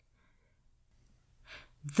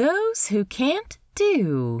Those who can't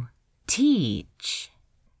do, teach.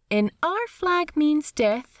 In Our Flag Means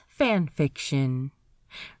Death fanfiction.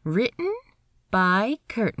 Written by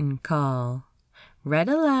Curtaincall. Read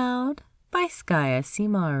aloud by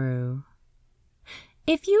SkyAsimaru.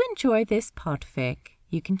 If you enjoy this podfic,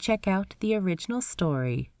 you can check out the original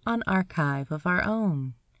story on Archive of Our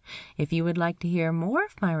Own. If you would like to hear more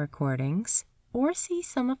of my recordings or see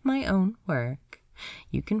some of my own work,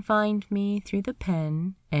 you can find me through the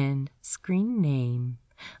pen and screen name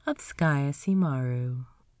of SkyAsimaru.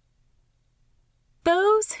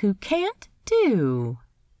 Those who can't do,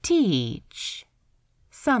 teach.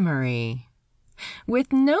 Summary.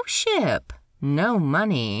 With no ship, no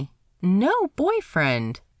money, no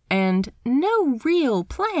boyfriend, and no real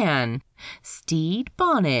plan, Stede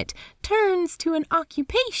Bonnet turns to an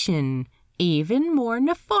occupation even more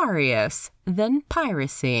nefarious than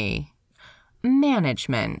piracy.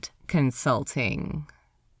 Management consulting.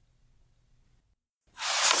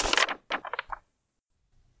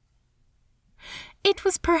 It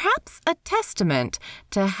was perhaps a testament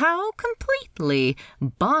to how completely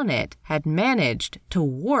Bonnet had managed to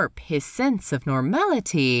warp his sense of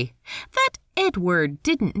normality that Edward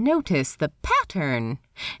didn't notice the pattern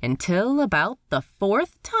until about the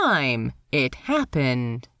fourth time it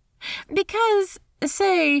happened. Because,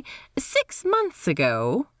 say, 6 months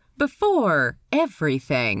ago, before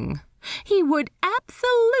everything, he would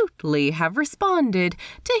absolutely have responded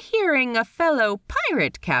to hearing a fellow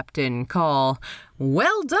pirate captain call,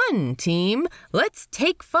 "Well done, team. Let's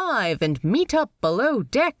take 5 and meet up below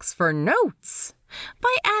decks for notes,"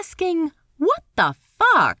 by asking what the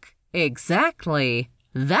fuck exactly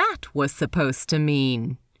that was supposed to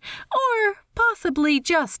mean. Or possibly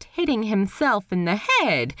just hitting himself in the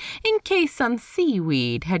head in case some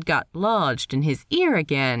seaweed had got lodged in his ear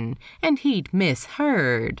again and he'd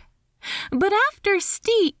misheard. But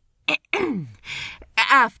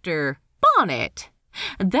after Bonnet,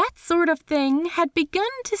 that sort of thing had begun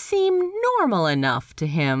to seem normal enough to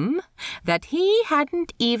him that he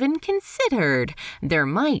hadn't even considered there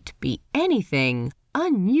might be anything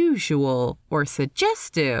unusual or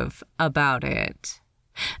suggestive about it.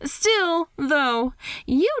 Still, though,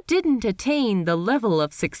 you didn't attain the level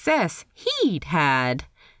of success he'd had.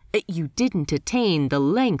 You didn't attain the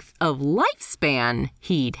length of lifespan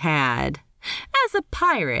he'd had as a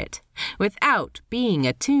pirate without being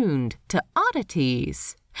attuned to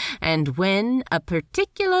oddities. And when a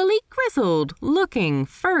particularly grizzled-looking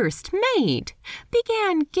first mate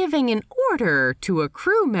began giving an order to a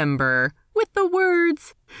crew member with the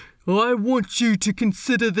words, "I want you to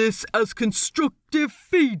consider this as constructive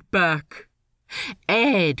feedback,"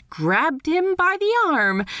 Ed grabbed him by the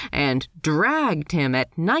arm and dragged him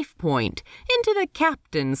at knife point into the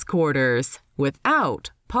captain's quarters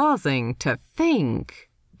without pausing to think.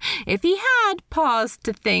 If he had paused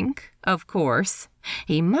to think, of course,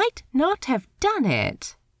 he might not have done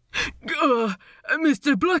it.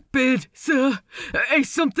 Mr. Blackbeard, sir, is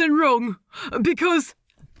something wrong? Because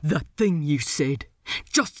that thing you said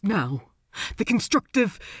just now, the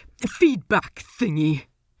constructive feedback thingy,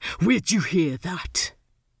 where'd you hear that?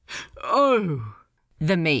 Oh,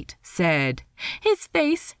 the mate said, his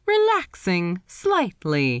face relaxing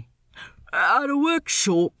slightly. At a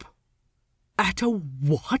workshop. At a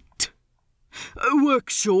what? A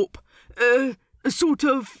workshop. A sort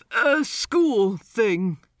of school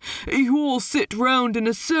thing. You all sit round in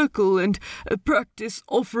a circle and practice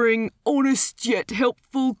offering honest yet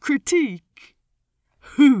helpful critique.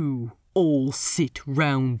 Who all sit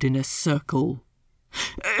round in a circle?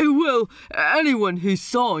 Well, anyone who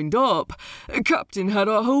signed up. Captain had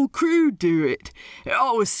our whole crew do it.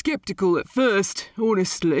 I was sceptical at first,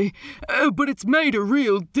 honestly, but it's made a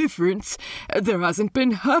real difference. There hasn't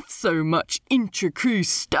been half so much intra-crew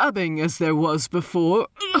stabbing as there was before.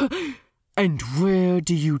 And where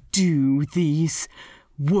do you do these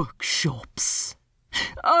workshops?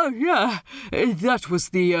 Oh, yeah, that was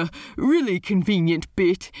the really convenient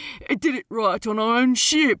bit. Did it right on our own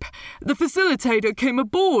ship. The facilitator came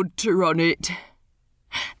aboard to run it.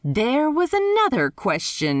 There was another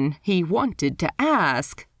question he wanted to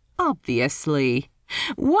ask, obviously.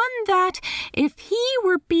 One that, if he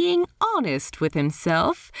were being honest with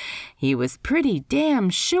himself, he was pretty damn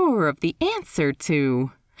sure of the answer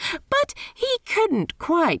to. But he couldn't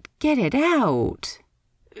quite get it out.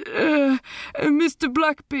 Mr.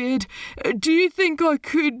 Blackbeard, do you think I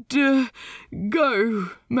could,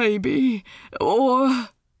 go, maybe? Or...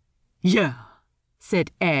 Yeah, said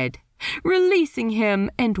Ed, releasing him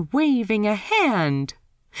and waving a hand.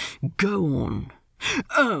 Go on.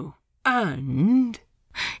 Oh, and...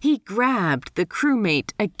 He grabbed the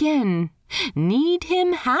crewmate again, kneed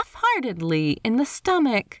him half-heartedly in the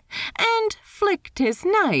stomach, and flicked his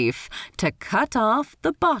knife to cut off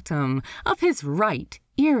the bottom of his right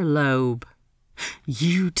earlobe.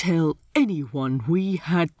 You tell anyone we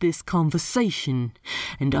had this conversation,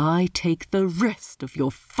 and I take the rest of your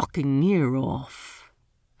fucking ear off.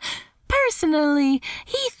 Personally,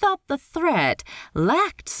 he thought the threat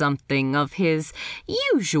lacked something of his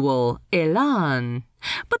usual elan,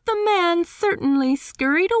 but the man certainly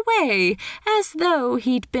scurried away as though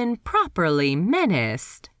he'd been properly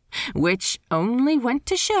menaced, which only went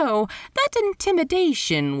to show that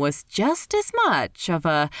intimidation was just as much of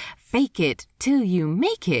a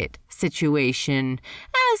fake-it-till-you-make-it situation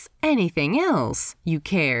as anything else you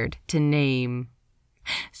cared to name.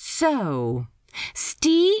 So,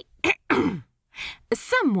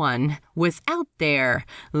 someone was out there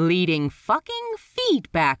leading fucking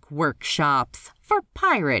feedback workshops for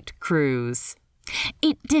pirate crews.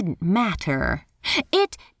 It didn't matter.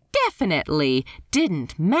 It definitely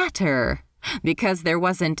didn't matter, because there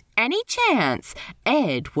wasn't any chance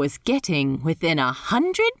Ed was getting within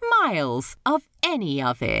 100 miles of any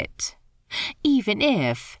of it, even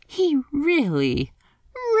if he really,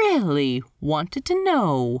 really wanted to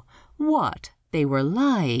know what they were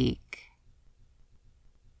like.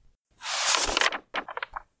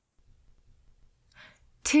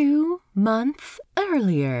 Two months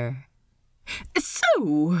earlier.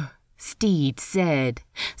 So, Stede said,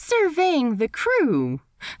 surveying the crew,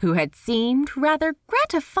 who had seemed rather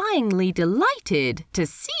gratifyingly delighted to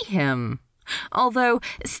see him, although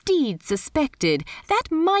Stede suspected that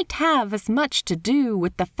might have as much to do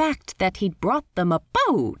with the fact that he'd brought them a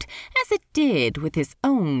boat as it did with his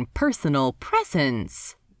own personal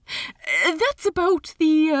presence. That's about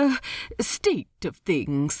the state of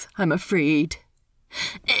things, I'm afraid.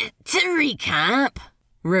 To recap,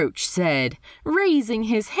 Roach said, raising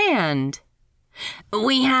his hand,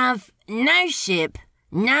 we have no ship,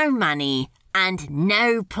 no money, and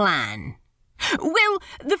no plan. Well,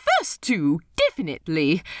 the first two,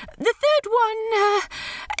 definitely. The third one,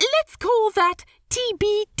 let's call that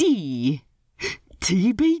TBD.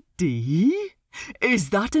 TBD?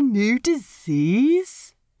 Is that a new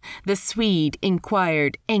disease? The Swede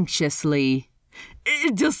inquired anxiously.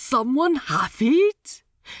 Does someone have it?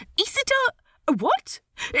 Is it a what?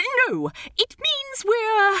 No, it means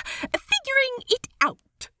we're figuring it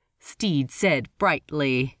out, Stede said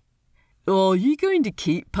brightly. Are you going to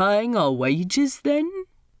keep paying our wages then?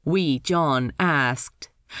 Wee John asked.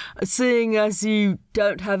 Seeing as you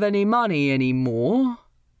don't have any money anymore?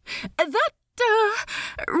 That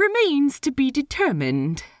remains to be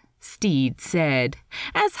determined, Stede said,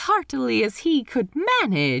 as heartily as he could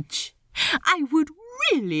manage. I would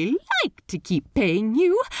really like to keep paying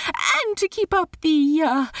you, and to keep up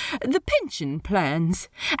the pension plans,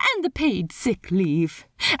 and the paid sick leave,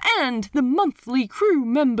 and the monthly crew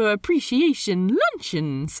member appreciation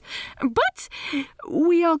luncheons. But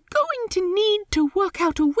we are going to need to work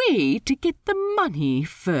out a way to get the money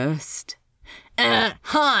first.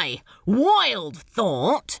 Hi, wild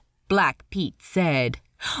thought, Black Pete said.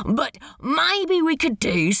 But maybe we could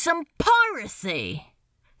do some piracy.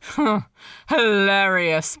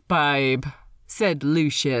 Hilarious, babe, said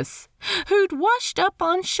Lucius, who'd washed up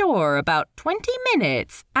on shore about 20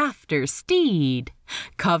 minutes after Stede,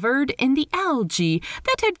 covered in the algae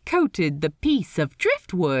that had coated the piece of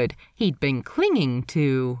driftwood he'd been clinging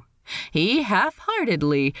to. He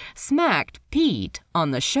half-heartedly smacked Pete on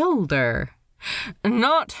the shoulder.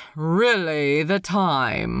 Not really the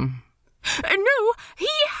time. No, he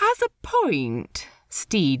has a point,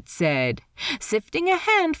 Stede said, sifting a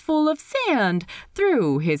handful of sand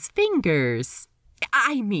through his fingers.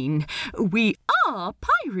 I mean, we are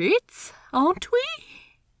pirates, aren't we?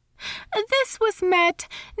 This was met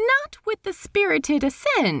not with the spirited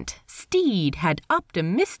assent Stede had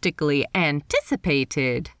optimistically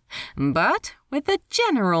anticipated, but with a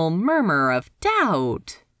general murmur of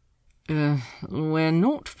doubt. We're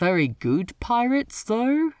not very good pirates,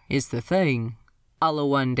 though, is the thing,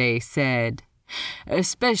 Alawande said.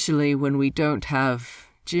 Especially when we don't have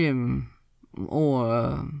Jim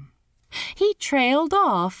or... He trailed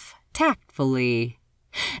off tactfully.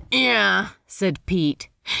 Yeah, said Pete.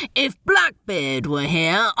 If Blackbeard were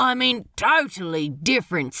here, totally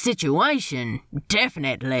different situation,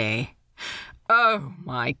 definitely. Oh,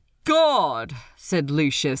 my God, said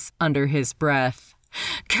Lucius under his breath.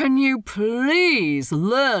 Can you please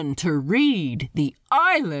learn to read the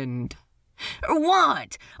island?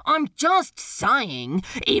 What? I'm just saying,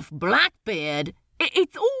 if Blackbeard...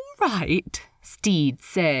 It's all right, Stede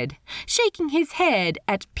said, shaking his head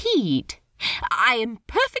at Pete, I am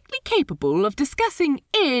perfectly capable of discussing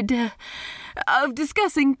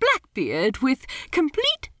Blackbeard with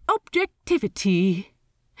complete objectivity.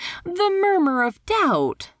 The murmur of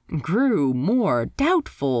doubt grew more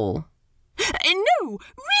doubtful. No,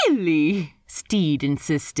 really, Stede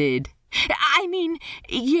insisted. I mean,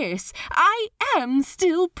 yes, I am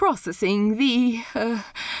still processing the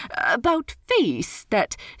about-face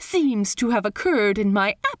that seems to have occurred in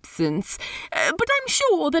my absence, but I'm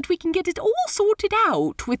sure that we can get it all sorted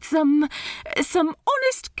out with some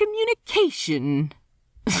honest communication.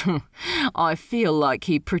 I feel like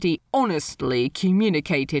he pretty honestly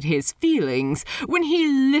communicated his feelings when he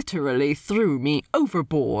literally threw me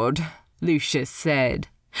overboard, Lucius said.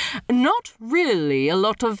 Not really a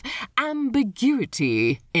lot of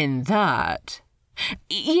ambiguity in that.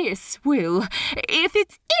 Yes, Will, if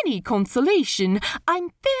it's any consolation, I'm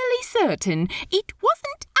fairly certain it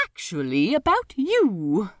wasn't actually about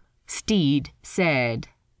you, Stede said.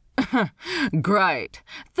 Great,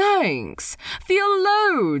 thanks. Feel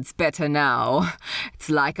loads better now. It's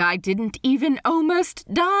like I didn't even almost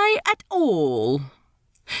die at all.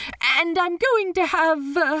 And I'm going to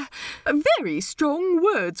have very strong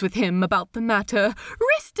words with him about the matter,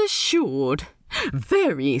 rest assured.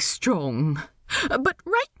 Very strong. But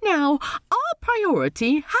right now, our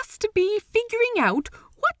priority has to be figuring out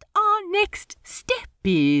what our next step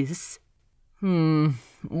is.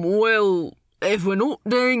 Well, if we're not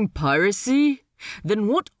doing piracy, then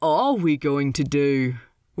what are we going to do?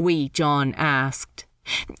 Wee John asked.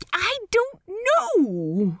 I don't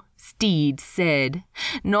know, Stede said,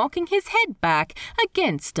 knocking his head back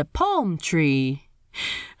against a palm tree.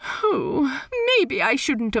 Oh, maybe I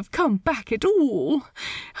shouldn't have come back at all.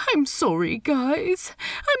 I'm sorry, guys.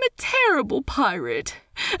 I'm a terrible pirate.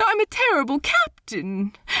 I'm a terrible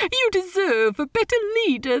captain. You deserve a better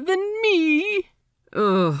leader than me.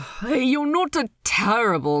 You're not a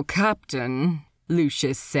terrible captain,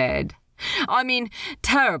 Lucius said. I mean,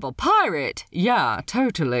 terrible pirate, yeah,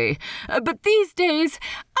 totally. But these days,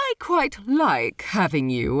 I quite like having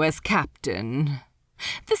you as captain.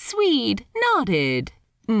 The Swede nodded.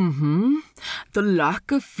 The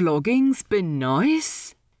lack of flogging's been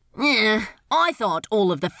nice. Yeah, I thought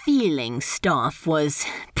all of the feeling stuff was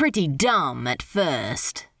pretty dumb at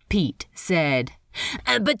first, Pete said.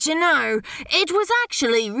 But you know, it was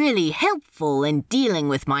actually really helpful in dealing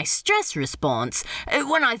with my stress response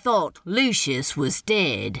when I thought Lucius was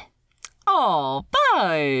dead. Oh,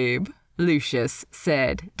 babe, Lucius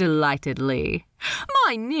said delightedly.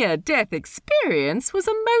 My near-death experience was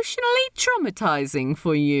emotionally traumatizing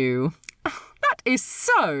for you. That is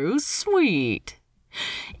so sweet.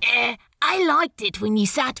 I liked it when you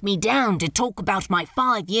sat me down to talk about my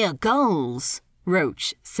 5-year goals,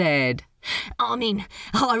 Roach said. I mean,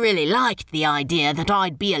 I really liked the idea that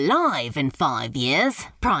I'd be alive in 5 years,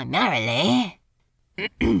 primarily.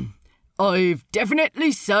 I've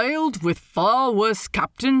definitely sailed with far worse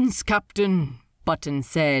captains, Captain, Button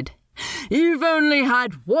said. You've only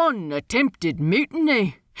had one attempted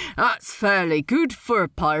mutiny. That's fairly good for a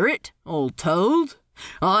pirate, all told.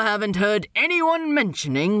 I haven't heard anyone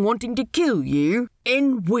mentioning wanting to kill you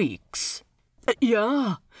in weeks.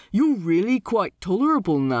 Yeah, you're really quite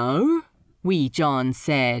tolerable now, Wee John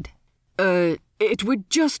said. It would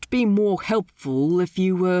just be more helpful if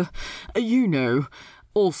you were,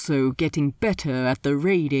 also getting better at the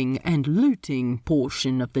raiding and looting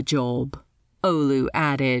portion of the job, Olu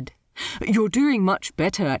added. You're doing much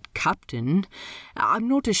better at captain. I'm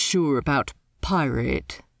not as sure about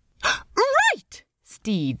pirate. Right,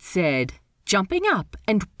 Stede said, jumping up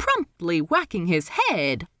and promptly whacking his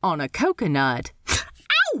head on a coconut.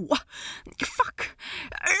 Ow! Fuck!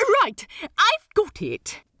 Right, I've got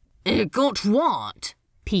it. Got what?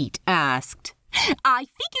 Pete asked. I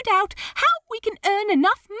figured out how we can earn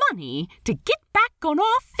enough money to get back on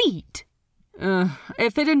our feet.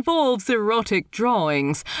 If it involves erotic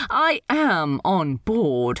drawings, I am on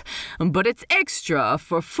board, but it's extra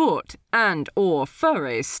for foot and or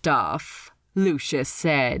furry stuff, Lucius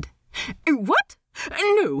said. What?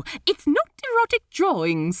 No, it's not erotic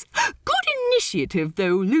drawings. Good initiative,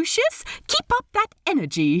 though, Lucius. Keep up that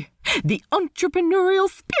energy. The entrepreneurial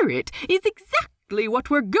spirit is exactly what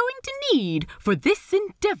we're going to need for this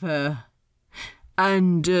endeavour.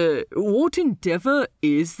 And what endeavour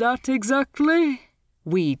is that exactly?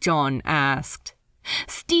 Wee John asked.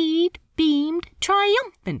 Stede beamed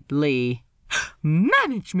triumphantly.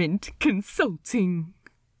 Management consulting.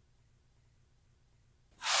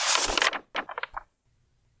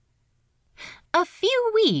 A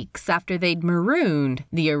few weeks after they'd marooned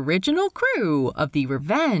the original crew of the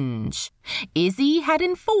Revenge, Izzy had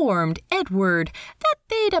informed Edward that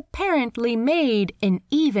they'd apparently made an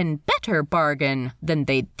even better bargain than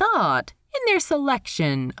they'd thought in their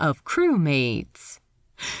selection of crewmates.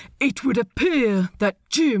 "It would appear that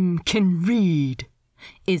Jim can read,"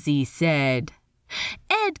 Izzy said.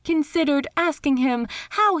 Ed considered asking him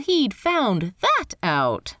how he'd found that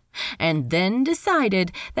out, and then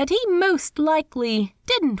decided that he most likely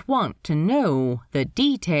didn't want to know the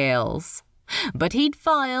details. But he'd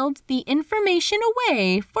filed the information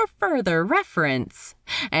away for further reference,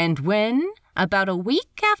 and when, about a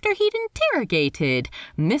week after he'd interrogated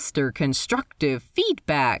Mr. Constructive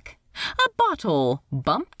Feedback, a bottle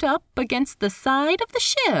bumped up against the side of the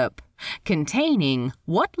ship, containing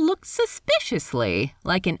what looked suspiciously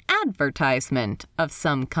like an advertisement of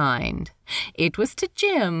some kind. It was to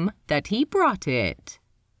Jim that he brought it.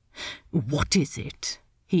 "What is it?"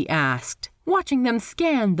 he asked, watching them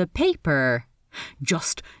scan the paper.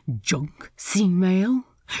 "Just junk sea mail?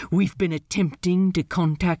 We've been attempting to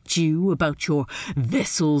contact you about your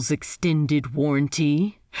vessel's extended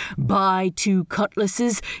warranty. Buy 2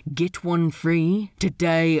 cutlasses, get 1 free,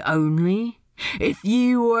 today only. If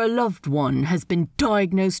you or a loved one has been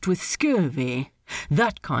diagnosed with scurvy,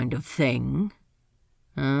 that kind of thing."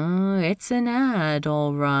 "Oh, it's an ad,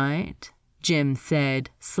 all right," Jim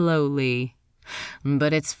said slowly.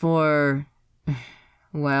 "But it's for...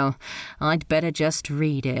 well, I'd better just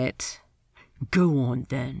read it." "Go on,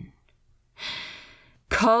 then."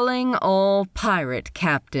 "Calling all pirate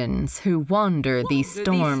captains who wander these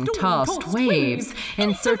storm-tossed waves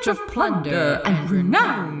in search of plunder and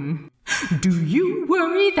renown. Do you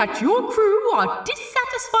worry that your crew are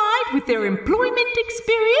dissatisfied with their employment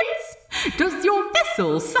experience? Does your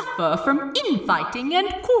vessel suffer from infighting and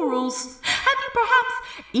quarrels? Have you perhaps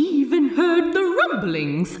even heard the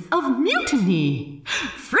rumblings of mutiny?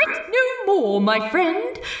 Fret no more, my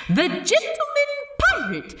friend. The gentleman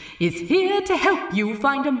pirate is here to help you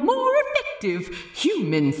find a more effective,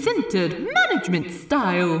 human-centered management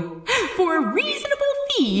style. For a reasonable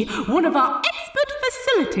fee, one of our expert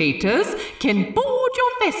facilitators can board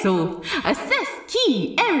your vessel, assess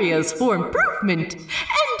key areas for improvement,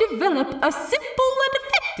 and develop a simple and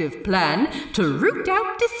effective plan to root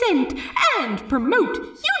out dissent and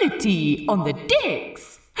promote unity on the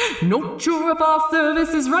decks. Not sure if our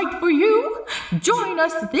service is right for you? Join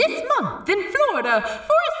us this month in Florida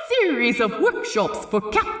for a series of workshops for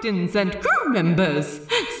captains and crew members,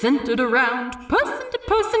 centered around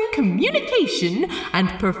person-to-person communication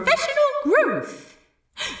and professional growth.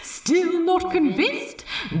 Still not convinced?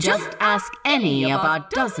 Just ask any of our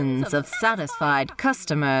dozens of satisfied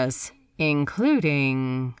customers,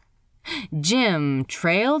 including..." Jim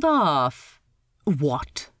trailed off.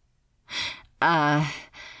 "What?"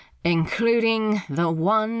 Including the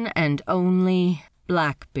one and only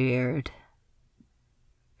Blackbeard."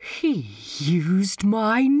 "He used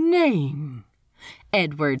my name,"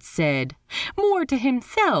 Edward said, more to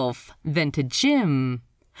himself than to Jim.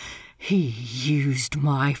 "He used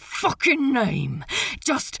my fucking name,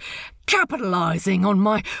 just capitalizing on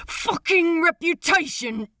my fucking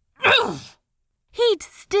reputation." Ugh! He'd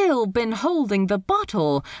still been holding the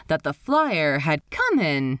bottle that the flyer had come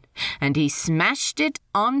in, and he smashed it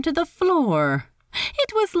onto the floor.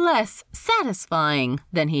 It was less satisfying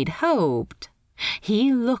than he'd hoped.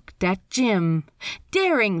 He looked at Jim,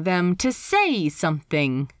 daring them to say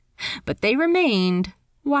something, but they remained,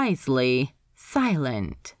 wisely,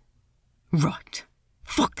 silent. "Right,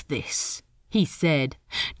 fuck this," he said,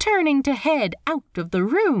 turning to head out of the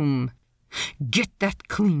room. "Get that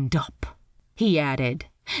cleaned up," he added,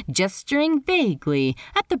 gesturing vaguely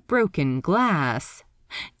at the broken glass.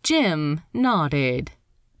 Jim nodded.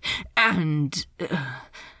 "And,"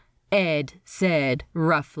 Ed said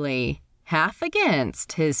roughly, half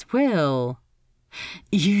against his will,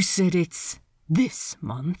 "you said it's this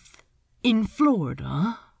month in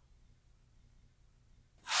Florida?"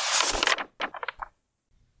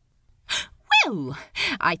 "Well,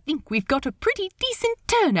 I think we've got a pretty decent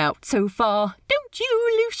turnout so far, don't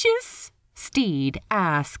you, Lucius?" Stede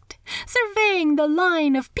asked, surveying the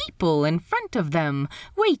line of people in front of them,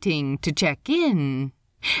 waiting to check in.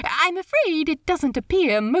 "I'm afraid it doesn't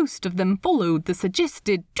appear most of them followed the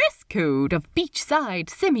suggested dress code of beachside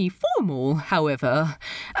semi-formal, however.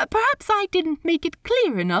 Perhaps I didn't make it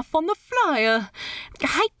clear enough on the flyer.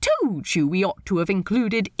 I told you we ought to have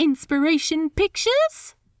included inspiration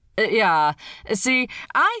pictures." "Yeah, see,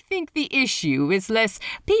 I think the issue is less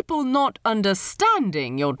people not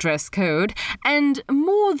understanding your dress code and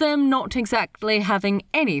more them not exactly having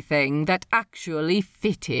anything that actually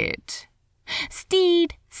fitted."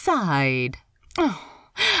 Stede sighed. Oh,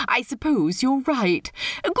 I suppose you're right.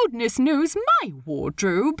 Goodness knows my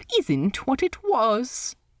wardrobe isn't what it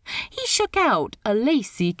was. He shook out a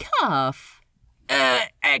lacy cuff.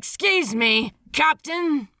 Excuse me,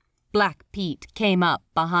 Captain? Black Pete came up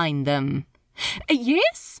behind them.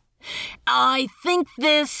 Yes? I think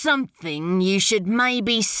there's something you should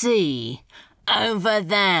maybe see. Over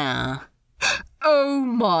there. Oh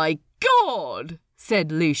my God,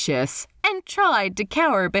 said Lucius, and tried to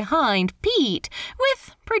cower behind Pete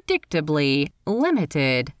with predictably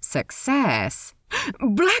limited success.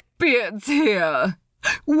 Blackbeard's here.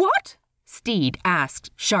 What? Stede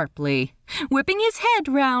asked sharply, whipping his head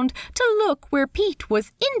round to look where Pete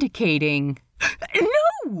was indicating.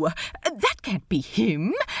 No, that can't be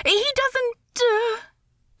him. He doesn't,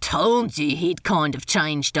 Told you he'd kind of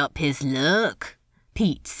changed up his look,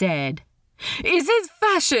 Pete said. Is his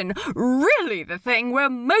fashion really the thing we're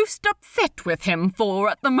most upset with him for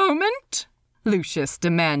at the moment? Lucius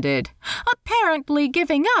demanded, apparently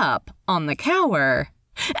giving up on the cower.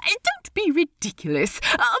 Don't be ridiculous.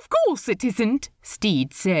 Of course it isn't,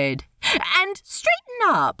 Stede said. And straighten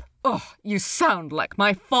up. Oh, you sound like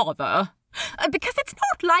my father. Because it's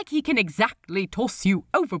not like he can exactly toss you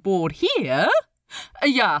overboard here.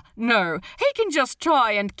 Yeah, no, he can just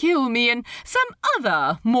try and kill me in some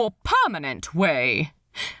other, more permanent way.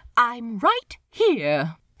 I'm right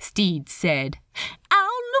here, Stede said. I'll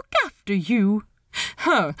look after you.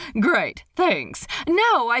 Oh, great, thanks.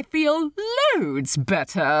 Now I feel loads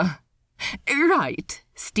better. Right,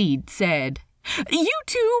 Stede said. You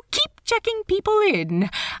two keep checking people in.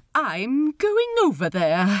 I'm going over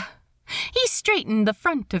there. He straightened the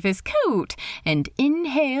front of his coat and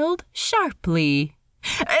inhaled sharply.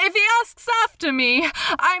 If he asks after me,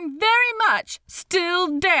 I'm very much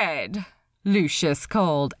still dead, Lucius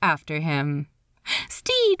called after him.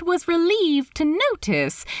 Stede was relieved to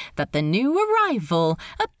notice that the new arrival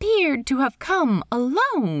appeared to have come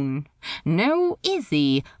alone. No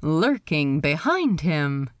Izzy lurking behind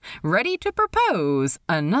him, ready to propose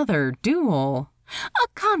another duel. A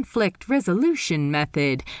conflict resolution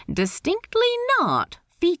method distinctly not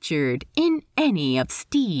featured in any of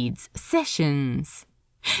Stede's sessions.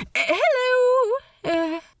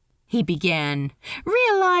 Hello, he began,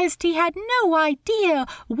 realized he had no idea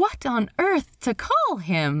what on earth to call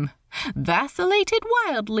him, vacillated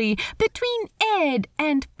wildly between Ed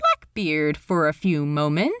and Blackbeard for a few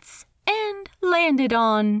moments, and landed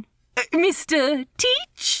on Mr.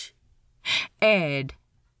 Teach? Ed.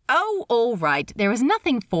 Oh, all right, there was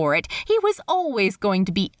nothing for it. He was always going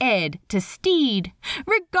to be Ed to Stede,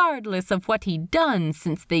 regardless of what he'd done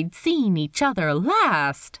since they'd seen each other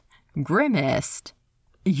last. Grimaced.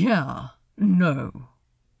 Yeah, no.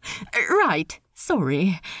 Right,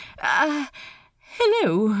 sorry.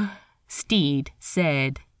 Hello, Stede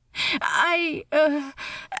said. I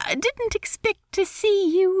didn't expect to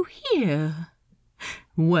see you here.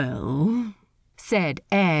 Well, said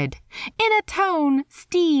Ed, in a tone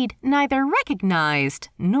Stede neither recognized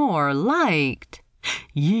nor liked.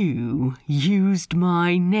 You used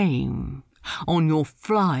my name on your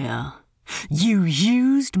flyer. You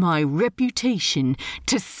used my reputation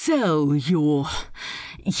to sell your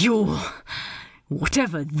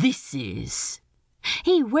whatever this is.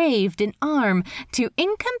 He waved an arm to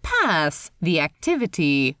encompass the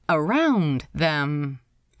activity around them.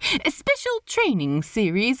 A special training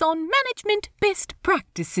series on management best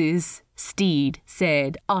practices, Stede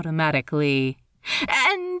said automatically.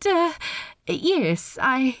 And, yes,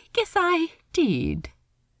 I guess I did.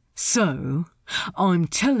 So, I'm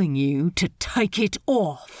telling you to take it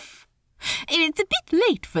off. It's a bit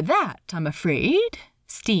late for that, I'm afraid,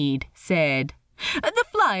 Stede said. The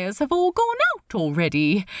flyers have all gone out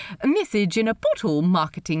already. A message in a bottle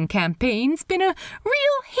marketing campaign's been a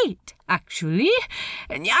real hit, actually.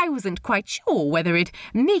 I wasn't quite sure whether it'd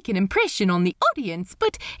make an impression on the audience,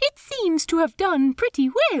 but it seems to have done pretty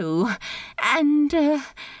well. And,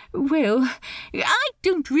 well, I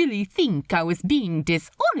don't really think I was being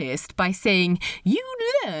dishonest by saying you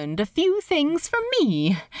learned a few things from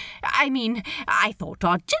me. I mean, I thought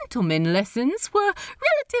our gentlemen lessons were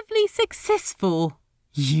relatively successful.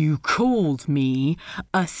 You called me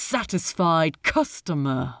a satisfied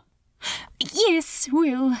customer. Yes,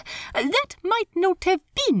 well, that might not have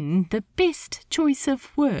been the best choice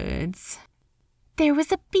of words. There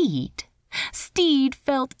was a beat. Stede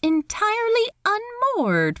felt entirely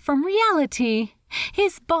unmoored from reality,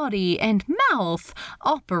 his body and mouth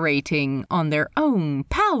operating on their own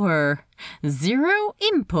power, zero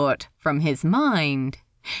input from his mind.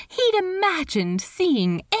 He'd imagined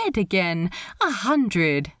seeing Ed again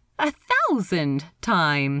 100, 1,000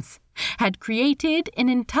 times, had created an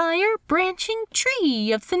entire branching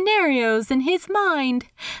tree of scenarios in his mind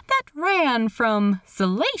that ran from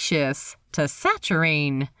salacious to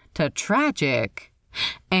saccharine to tragic,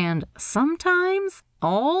 and sometimes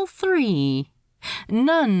all three.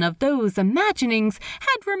 None of those imaginings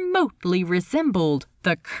had remotely resembled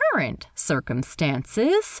the current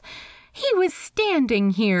circumstances. He was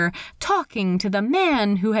standing here talking to the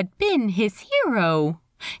man who had been his hero,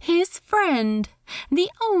 his friend, the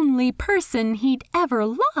only person he'd ever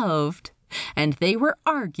loved, and they were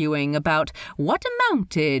arguing about what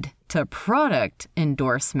amounted to product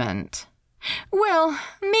endorsement. Well,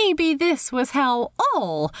 maybe this was how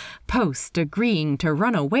all post-agreeing to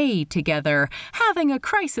run away together, having a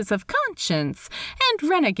crisis of conscience, and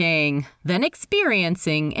renegating, then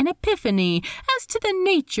experiencing an epiphany as to the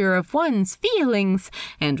nature of one's feelings,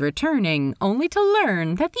 and returning only to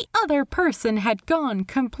learn that the other person had gone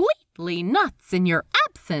completely nuts in your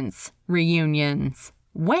absence reunions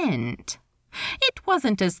went. It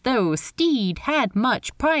wasn't as though Stede had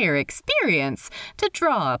much prior experience to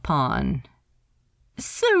draw upon.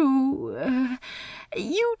 So,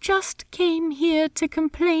 you just came here to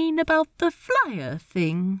complain about the flyer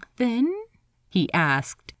thing, then? He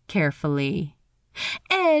asked carefully.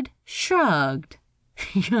 Ed shrugged.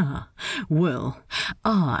 Yeah, well,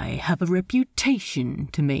 I have a reputation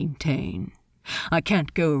to maintain. I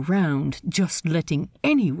can't go around just letting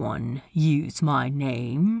anyone use my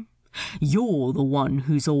name. You're the one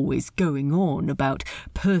who's always going on about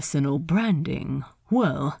personal branding.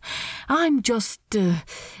 Well, I'm just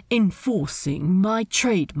enforcing my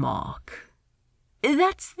trademark.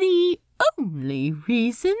 That's the only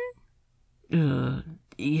reason?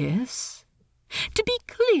 Yes. To be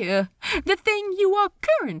clear, the thing you are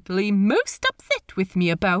currently most upset with me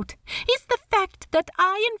about is the fact that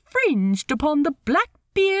I infringed upon the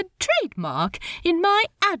Blackbeard trademark in my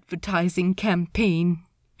advertising campaign.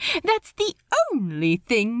 That's the only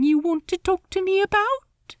thing you want to talk to me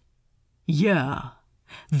about? Yeah,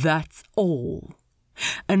 that's all.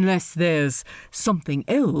 Unless there's something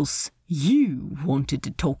else you wanted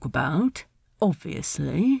to talk about,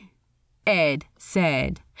 obviously. Ed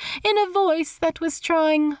said, in a voice that was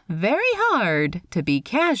trying very hard to be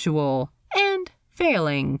casual and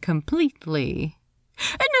failing completely.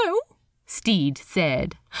 No, Stede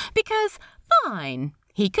said, because fine,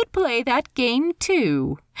 he could play that game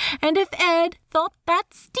too. And if Ed thought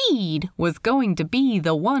that Stede was going to be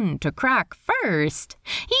the one to crack first,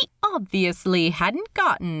 he obviously hadn't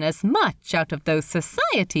gotten as much out of those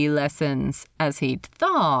society lessons as he'd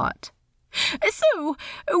thought. So,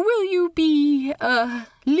 will you be,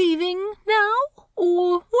 leaving now?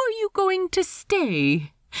 Or were you going to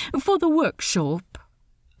stay for the workshop?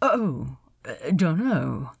 Oh,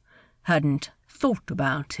 dunno. Hadn't thought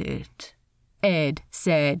about it, Ed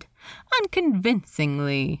said,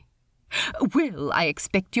 unconvincingly. Well, I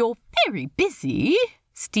expect you're very busy,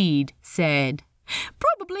 Stede said.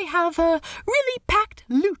 Probably have a really packed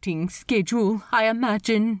looting schedule, I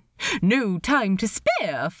imagine. No time to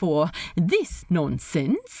spare for this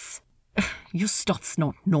nonsense. Your stuff's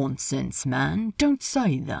not nonsense, man. Don't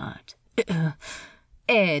say that.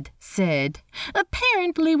 Ed said,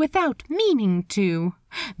 apparently without meaning to,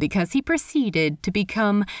 because he proceeded to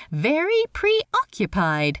become very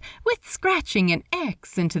preoccupied with scratching an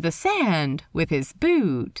X into the sand with his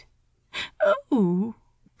boot. Oh,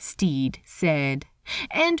 Stede said,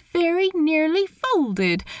 and very nearly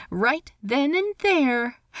folded right then and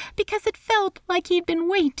there, because it felt like he'd been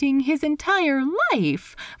waiting his entire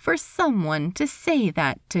life for someone to say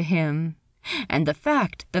that to him. And the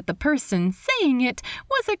fact that the person saying it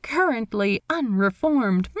was a currently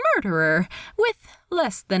unreformed murderer with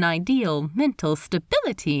less than ideal mental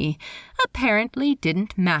stability apparently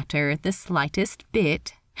didn't matter the slightest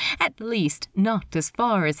bit, at least not as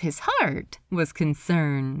far as his heart was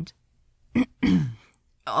concerned.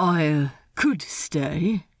 I could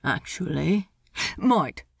stay, actually.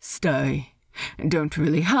 Might stay. Don't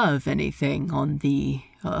really have anything on the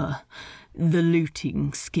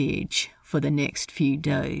looting sketch for the next few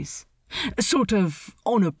days. Sort of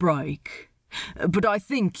on a break. But I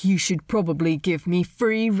think you should probably give me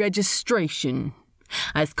free registration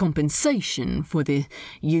as compensation for the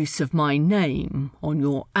use of my name on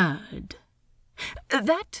your ad.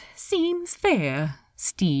 That seems fair,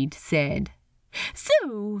 Stede said.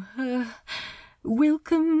 So,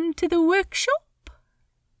 welcome to the workshop?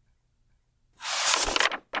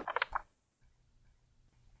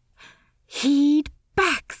 He'd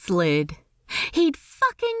backslid. He'd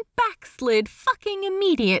fucking backslid fucking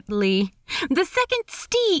immediately. The second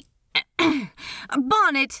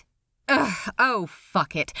Bonnet, Oh,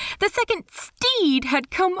 fuck it. The second Stede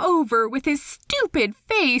had come over with his stupid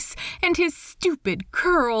face and his stupid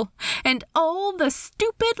curl and all the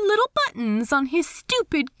stupid little buttons on his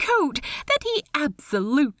stupid coat that he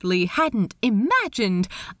absolutely hadn't imagined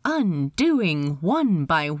undoing one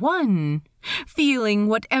by one, feeling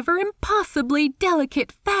whatever impossibly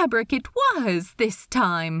delicate fabric it was this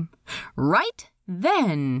time. Right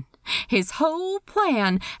then, his whole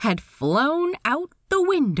plan had flown out the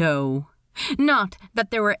window. Not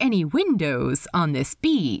that there were any windows on this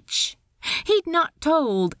beach. He'd not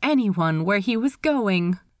told anyone where he was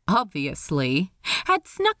going, obviously. Had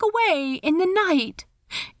snuck away in the night.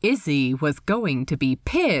 Izzy was going to be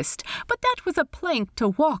pissed, but that was a plank to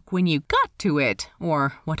walk when you got to it,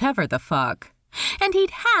 or whatever the fuck. And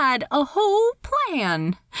he'd had a whole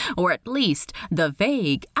plan, or at least the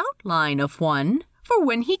vague outline of one, for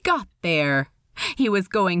when he got there. He was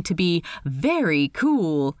going to be very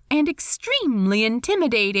cool and extremely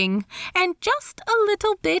intimidating and just a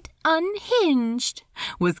little bit unhinged.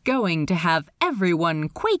 Was going to have everyone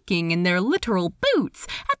quaking in their literal boots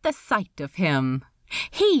at the sight of him.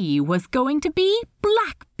 He was going to be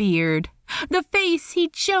Blackbeard, the face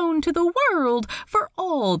he'd shown to the world for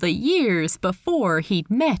all the years before he'd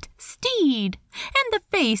met Stede, and the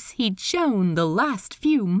face he'd shown the last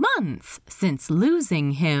few months since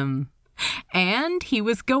losing him. And he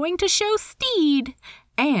was going to show Stede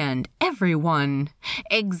and everyone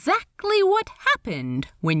exactly what happened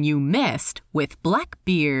when you messed with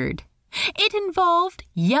Blackbeard. It involved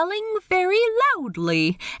yelling very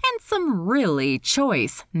loudly and some really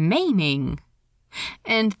choice maiming.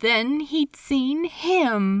 And then he'd seen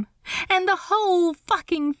him, and the whole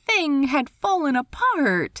fucking thing had fallen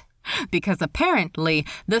apart. Because apparently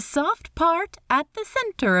the soft part at the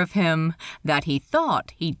center of him that he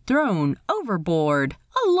thought he'd thrown overboard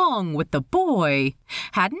along with the boy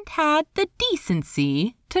hadn't had the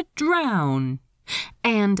decency to drown.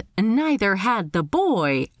 And neither had the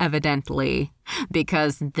boy, evidently,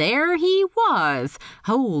 because there he was,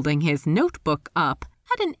 holding his notebook up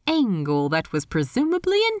at an angle that was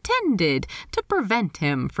presumably intended to prevent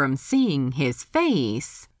him from seeing his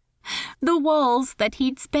face. The walls that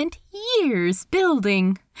he'd spent years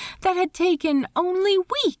building, that had taken only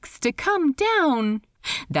weeks to come down,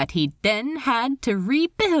 that he'd then had to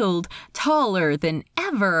rebuild taller than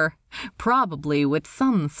ever, probably with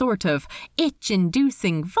some sort of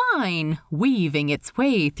itch-inducing vine weaving its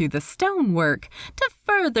way through the stonework to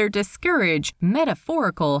further discourage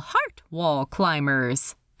metaphorical heart wall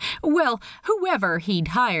climbers. Well, whoever he'd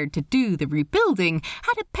hired to do the rebuilding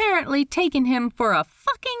had apparently taken him for a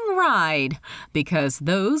fucking ride, because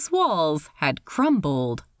those walls had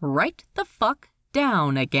crumbled right the fuck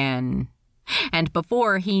down again. And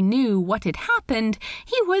before he knew what had happened,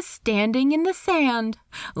 he was standing in the sand,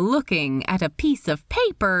 looking at a piece of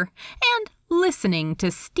paper and listening to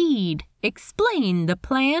Stede explain the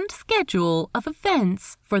planned schedule of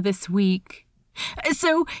events for this week.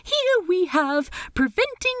 So here we have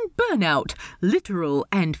preventing burnout, literal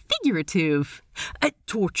and figurative,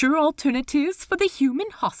 torture alternatives for the human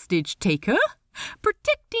hostage taker,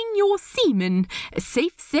 protecting your seamen,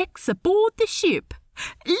 safe sex aboard the ship,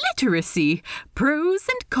 literacy, pros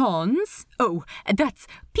and cons. Oh, that's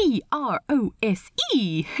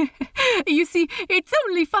P-R-O-S-E. You see, it's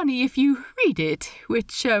only funny if you read it,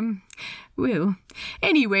 which, well,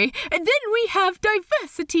 anyway, then we have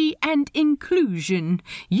diversity and inclusion.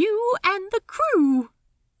 You and the crew.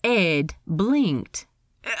 Ed blinked.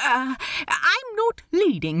 I'm not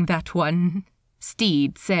leading that one,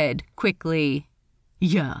 Stede said quickly.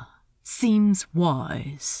 Yeah, seems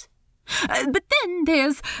wise. But then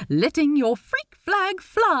there's letting your freak flag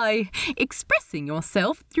fly, expressing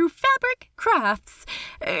yourself through fabric crafts,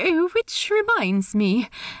 which reminds me,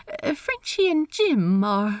 Frenchie and Jim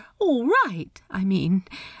are all right, I mean,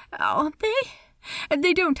 aren't they?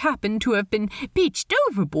 They don't happen to have been beached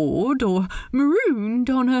overboard or marooned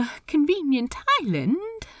on a convenient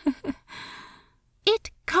island. It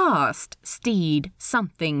cost Stede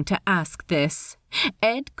something to ask this.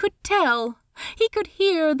 Ed could tell. He could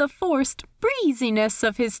hear the forced breeziness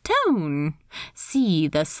of his tone, see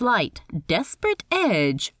the slight, desperate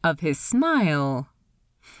edge of his smile.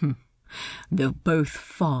 They're both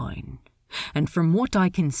fine, and from what I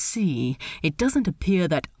can see, it doesn't appear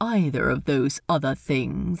that either of those other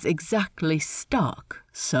things exactly stuck,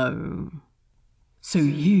 so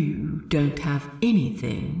you don't have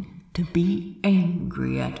anything to be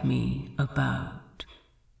angry at me about.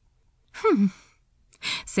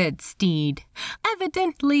 Said Stede,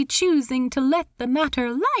 evidently choosing to let the matter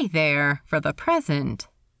lie there for the present.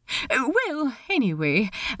 Well, anyway,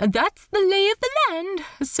 that's the lay of the land,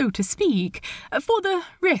 so to speak, for the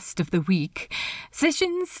rest of the week.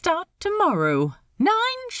 Sessions start tomorrow, 9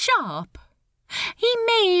 sharp. He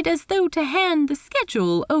made as though to hand the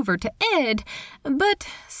schedule over to Ed, but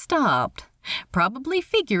stopped, probably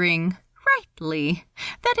figuring, rightly,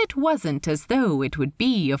 that it wasn't as though it would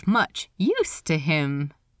be of much use to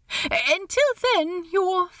him. Until then,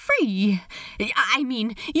 you're free. I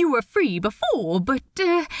mean, you were free before, but,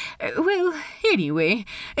 well, anyway,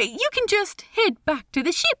 you can just head back to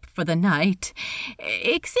the ship for the night.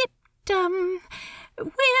 Except,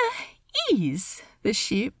 where is the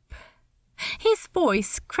ship? His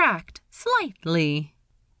voice cracked slightly.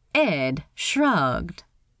 Ed shrugged.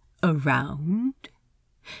 Around?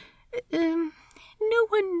 No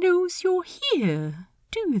one knows you're here,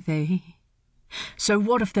 do they? So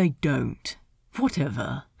what if they don't?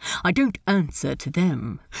 Whatever. I don't answer to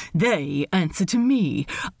them. They answer to me.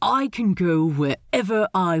 I can go wherever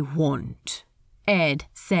I want, Ed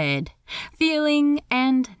said, feeling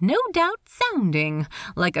and no doubt sounding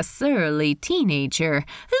like a surly teenager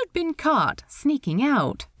who'd been caught sneaking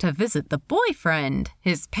out to visit the boyfriend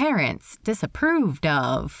his parents disapproved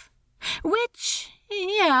of. Which,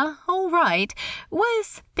 yeah, all right,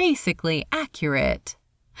 was basically accurate.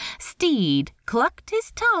 Stede clucked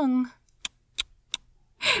his tongue,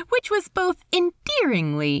 which was both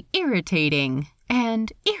endearingly irritating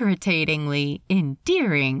and irritatingly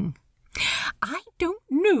endearing. I don't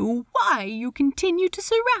know why you continue to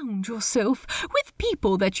surround yourself with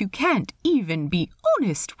people that you can't even be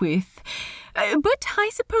honest with, but I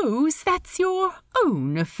suppose that's your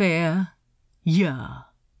own affair. Yeah,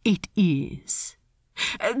 it is.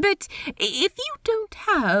 But if you don't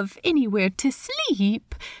have anywhere to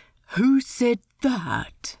sleep... Who said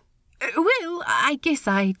that? Well, I guess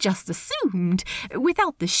I just assumed.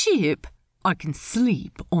 Without the ship, I can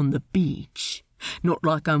sleep on the beach. Not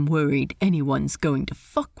like I'm worried anyone's going to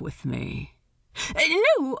fuck with me.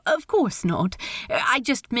 No, of course not. I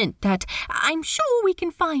just meant that I'm sure we can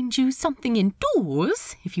find you something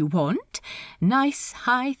indoors, if you want. Nice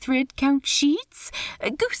high thread count sheets, a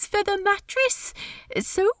goose feather mattress,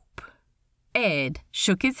 soap. Ed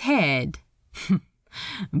shook his head.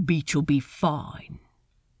 Beach'll be fine.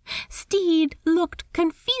 Stede looked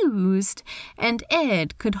confused, and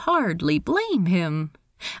Ed could hardly blame him.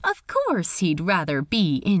 Of course he'd rather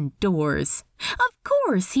be indoors. Of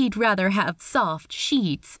course he'd rather have soft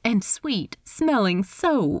sheets and sweet-smelling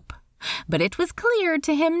soap. But it was clear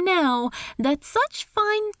to him now that such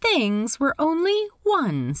fine things were only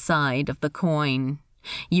one side of the coin.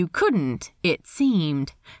 You couldn't, it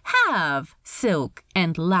seemed, have silk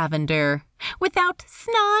and lavender without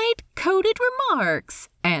snide-coded remarks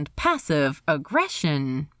and passive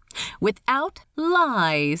aggression, without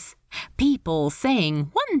lies, people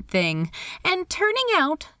saying one thing and turning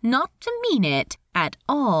out not to mean it at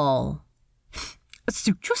all.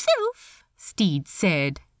 Suit yourself, Stede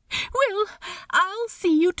said. Well, I'll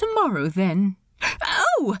see you tomorrow then.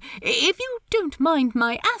 Oh, if you don't mind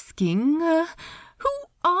my asking, who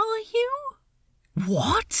are you?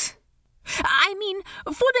 What? I mean,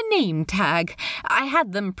 for the name tag. I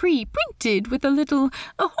had them pre-printed with a little,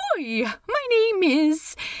 ahoy, my name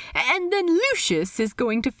is... And then Lucius is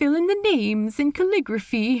going to fill in the names in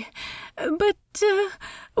calligraphy. But,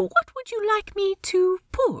 what would you like me to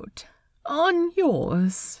put on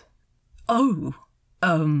yours? Oh,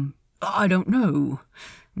 I don't know.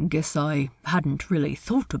 Guess I hadn't really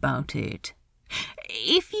thought about it.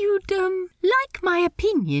 If you'd, like my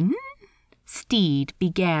opinion... Stede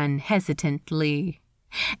began hesitantly.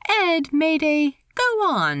 Ed made a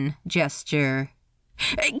go-on gesture.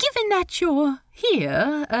 Given that you're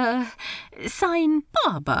here, sign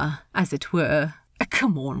Baba, as it were.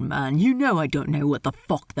 Come on, man, you know I don't know what the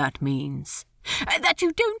fuck that means. That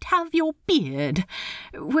you don't have your beard.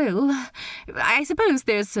 Well, I suppose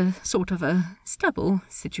there's a sort of a stubble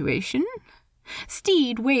situation.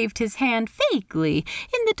 Stede waved his hand vaguely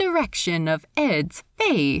in the direction of Ed's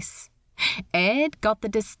face. Ed got the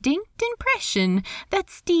distinct impression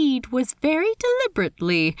that Stede was very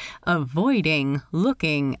deliberately avoiding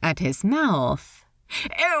looking at his mouth.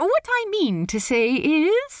 What I mean to say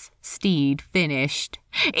is, Stede finished,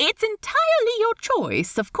 it's entirely your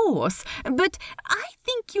choice, of course, but I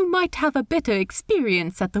think you might have a better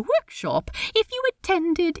experience at the workshop if you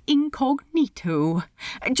attended incognito.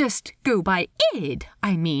 Just go by Ed,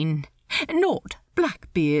 I mean, not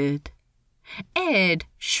Blackbeard. Ed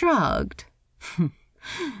shrugged.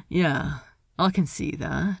 Yeah, I can see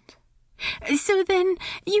that. So then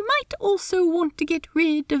you might also want to get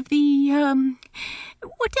rid of the,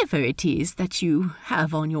 whatever it is that you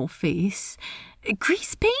have on your face.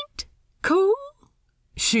 Grease paint? Coal?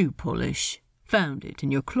 Shoe polish. Found it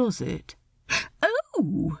in your closet.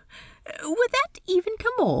 Oh, would that even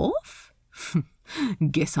come off?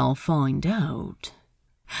 Guess I'll find out.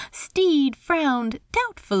 Stede frowned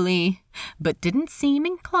doubtfully, but didn't seem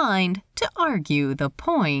inclined to argue the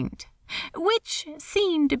point, which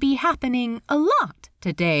seemed to be happening a lot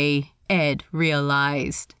today, Ed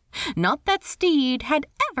realized. Not that Stede had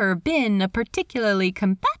ever been a particularly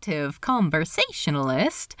combative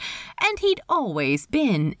conversationalist, and he'd always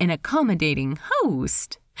been an accommodating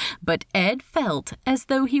host. But Ed felt as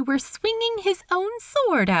though he were swinging his own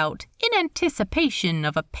sword out in anticipation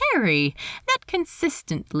of a parry that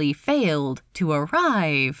consistently failed to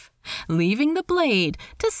arrive, leaving the blade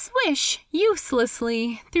to swish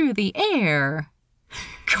uselessly through the air.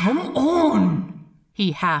 Come on,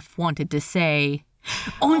 he half wanted to say.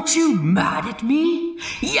 Aren't you mad at me?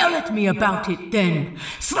 Yell at me about it then.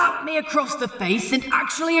 Slap me across the face and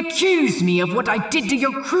actually accuse me of what I did to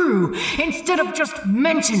your crew, instead of just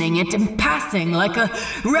mentioning it in passing like a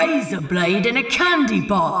razor blade in a candy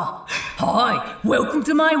bar. Hi, welcome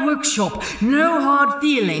to my workshop. No hard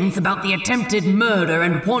feelings about the attempted murder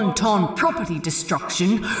and wanton property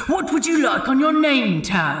destruction. What would you like on your name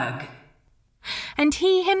tag? And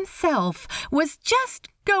he himself was just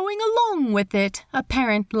going along with it,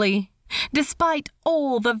 apparently. Despite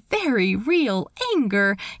all the very real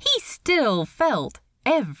anger he still felt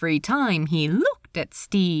every time he looked at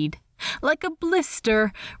Stede, like a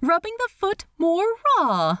blister rubbing the foot more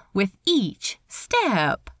raw with each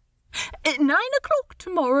step. 9 o'clock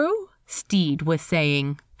tomorrow, Stede was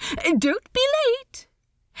saying. Don't be late.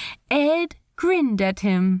 Ed grinned at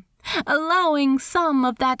him, allowing some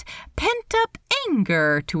of that pent-up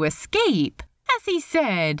anger to escape, as he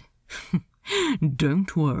said,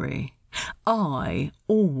 Don't worry. I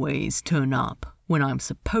always turn up when I'm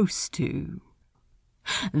supposed to.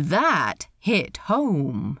 That hit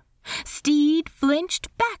home. Stede flinched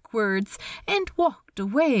backwards and walked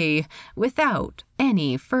away without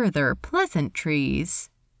any further pleasantries,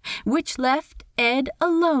 which left Ed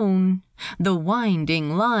alone, the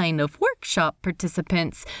winding line of workshop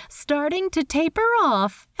participants starting to taper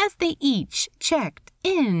off as they each checked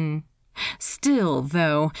in. Still,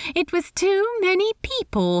 though, it was too many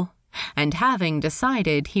people, and having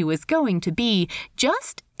decided he was going to be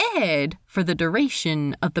just Ed for the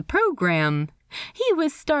duration of the program, he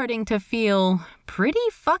was starting to feel pretty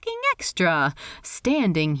fucking extra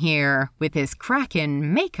standing here with his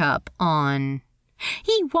Kraken makeup on.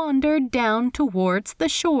 He wandered down towards the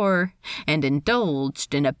shore and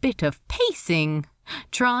indulged in a bit of pacing,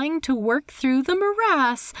 trying to work through the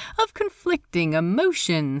morass of conflicting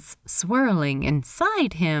emotions swirling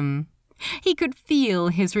inside him. He could feel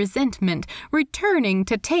his resentment returning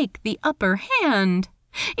to take the upper hand.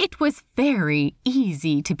 It was very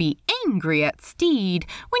easy to be angry at Stede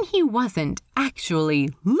when he wasn't actually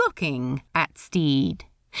looking at Stede.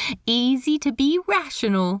 Easy to be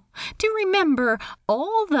rational, to remember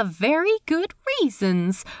all the very good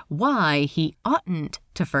reasons why he oughtn't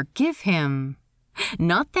to forgive him.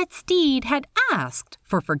 Not that Stede had asked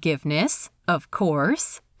for forgiveness, of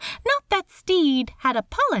course. Not that Stede had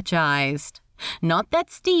apologized. Not that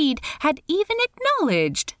Stede had even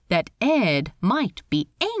acknowledged that Ed might be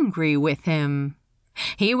angry with him.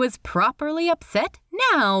 He was properly upset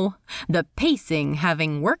now, the pacing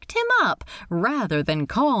having worked him up rather than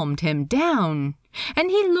calmed him down, and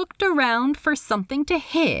he looked around for something to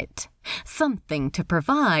hit, something to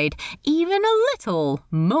provide even a little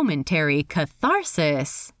momentary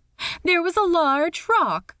catharsis. There was a large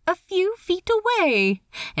rock a few feet away,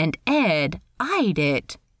 and Ed eyed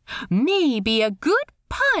it. Maybe a good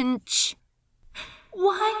punch.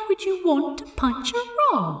 Why would you want to punch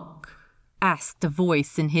a rock? Asked a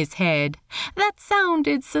voice in his head that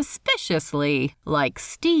sounded suspiciously like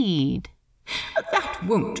Stede. That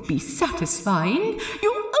won't be satisfying.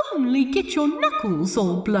 You'll only get your knuckles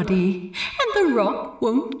all bloody, and the rock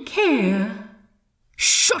won't care.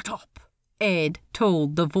 Shut up, Ed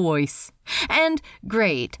told the voice. And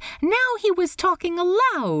great, now he was talking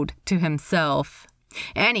aloud to himself.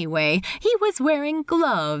 Anyway, he was wearing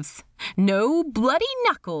gloves. No bloody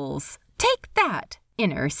knuckles. Take that,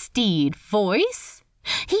 inner Stede voice.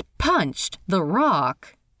 He punched the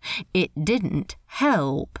rock. It didn't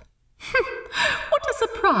help. What a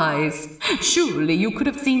surprise! Surely you could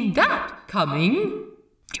have seen that coming.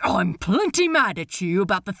 I'm plenty mad at you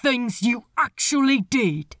about the things you actually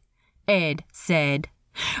did, Ed said.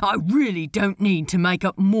 I really don't need to make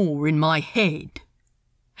up more in my head.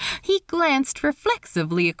 He glanced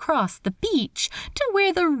reflexively across the beach to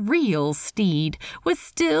where the real Stede was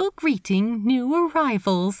still greeting new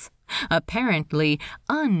arrivals, apparently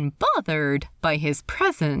unbothered by his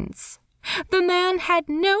presence. The man had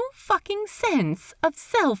no fucking sense of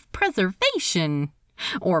self-preservation.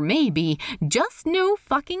 Or maybe just no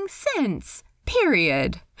fucking sense,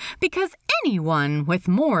 period. Because anyone with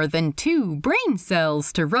more than 2 brain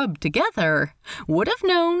cells to rub together would have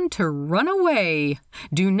known to run away,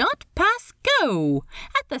 do not pass go,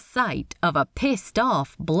 at the sight of a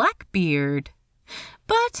pissed-off Blackbeard.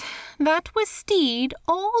 But that was Stede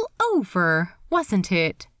all over, wasn't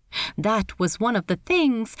it? That was one of the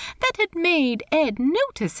things that had made Ed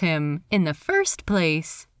notice him in the first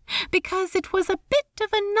place, because it was a bit of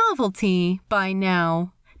a novelty by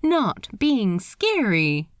now, not being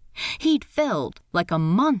scary. He'd felt like a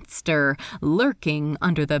monster lurking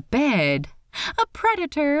under the bed, a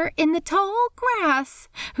predator in the tall grass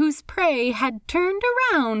whose prey had turned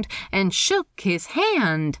around and shook his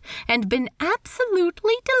hand and been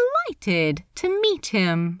absolutely delighted to meet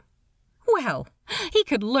him. Well, he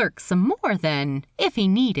could lurk some more then, if he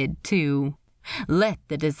needed to. Let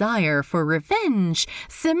the desire for revenge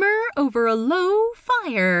simmer over a low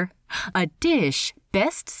fire, a dish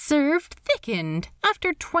best served thickened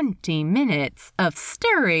after 20 minutes of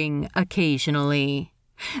stirring occasionally.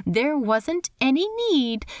 There wasn't any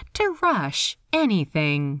need to rush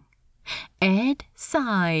anything. Ed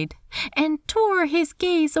sighed and tore his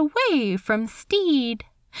gaze away from Stede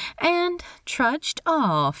and trudged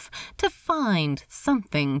off to find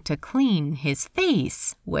something to clean his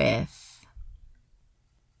face with.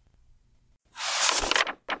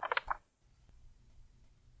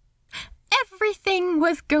 Everything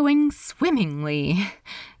was going swimmingly.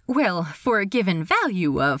 Well, for a given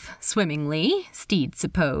value of swimmingly, Stede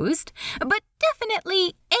supposed, but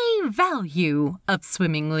definitely a value of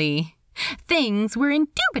swimmingly. Things were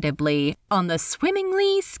indubitably on the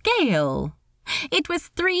swimmingly scale. It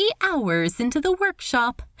was 3 hours into the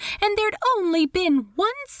workshop, and there'd only been 1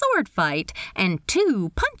 sword fight and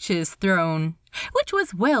 2 punches thrown, which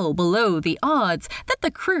was well below the odds that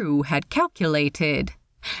the crew had calculated.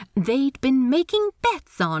 They'd been making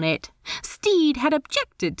bets on it. Stede had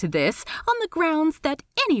objected to this on the grounds that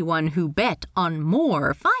anyone who bet on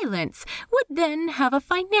more violence would then have a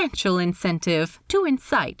financial incentive to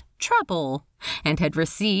incite trouble, and had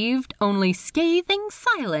received only scathing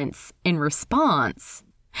silence in response.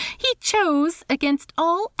 He chose, against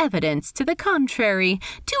all evidence to the contrary,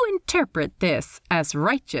 to interpret this as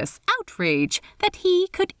righteous outrage that he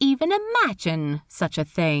could even imagine such a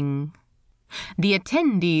thing. The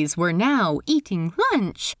attendees were now eating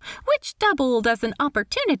lunch, which doubled as an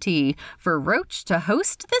opportunity for Roach to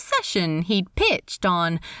host the session he'd pitched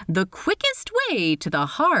on the quickest way to the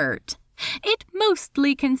heart. It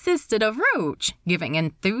mostly consisted of Roach giving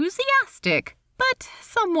enthusiastic but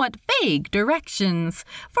somewhat vague directions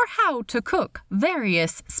for how to cook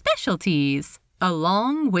various specialties,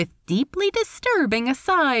 along with deeply disturbing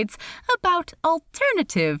asides about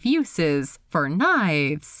alternative uses for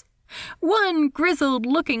knives. One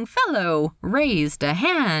grizzled-looking fellow raised a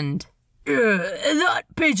hand. That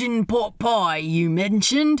pigeon pot pie you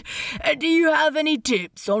mentioned, do you have any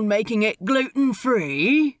tips on making it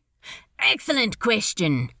gluten-free? Excellent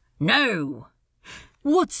question. No.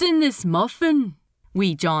 What's in this muffin?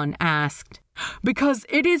 Wee John asked. Because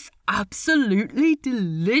it is absolutely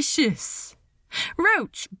delicious.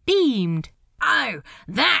 Roach beamed. Oh,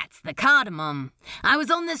 that's the cardamom. I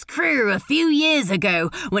was on this crew a few years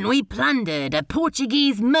ago when we plundered a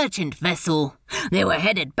Portuguese merchant vessel. They were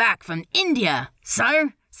headed back from India,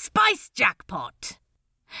 so spice jackpot.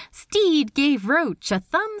 Stede gave Roach a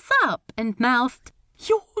thumbs up and mouthed,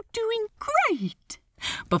 "You're doing great,"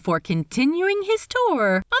 before continuing his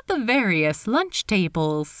tour of the various lunch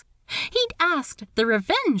tables. He'd asked the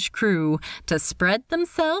revenge crew to spread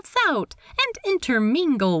themselves out and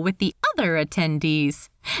intermingle with the other attendees,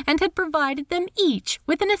 and had provided them each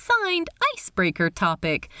with an assigned icebreaker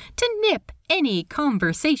topic to nip any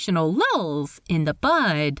conversational lulls in the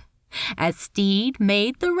bud. As Stede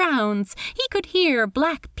made the rounds, he could hear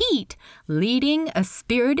Black Pete leading a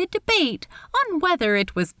spirited debate on whether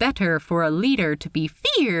it was better for a leader to be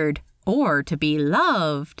feared or to be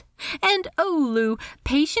loved, and Olu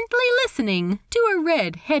patiently listening to a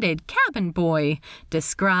red-headed cabin boy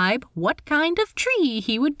describe what kind of tree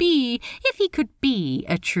he would be if he could be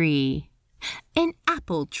a tree. An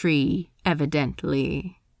apple tree,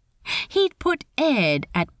 evidently. He'd put Ed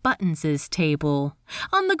at Buttons's table,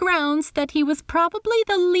 on the grounds that he was probably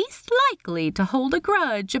the least likely to hold a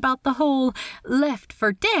grudge about the whole left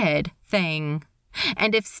for dead thing.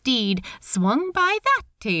 And if Stede swung by that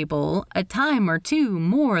table a time or two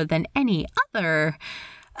more than any other,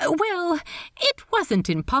 Well, it wasn't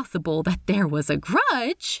impossible that there was a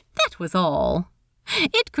grudge, that was all.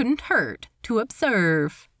 It couldn't hurt to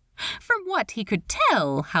observe. From what he could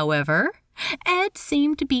tell, however, Ed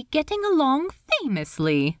seemed to be getting along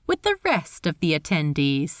famously with the rest of the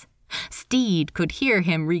attendees. Stede could hear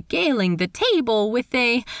him regaling the table with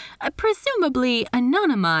a presumably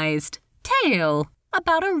anonymized tale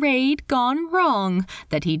about a raid gone wrong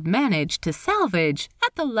that he'd managed to salvage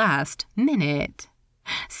at the last minute.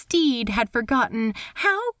 Stede had forgotten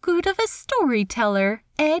how good of a storyteller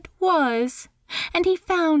Ed was, and he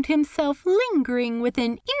found himself lingering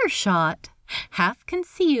within earshot, half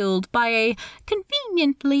concealed by a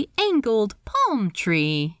conveniently angled palm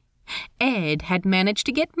tree. Ed had managed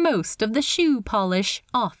to get most of the shoe polish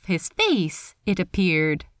off his face, it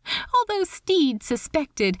appeared, although Stede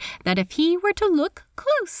suspected that if he were to look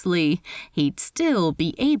closely, he'd still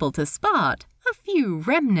be able to spot a few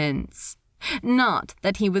remnants. Not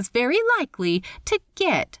that he was very likely to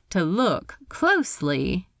get to look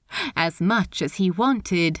closely. As much as he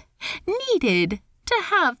needed to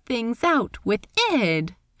have things out with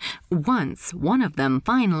Ed. Once one of them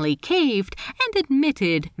finally caved and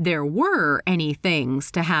admitted there were any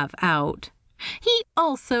things to have out. He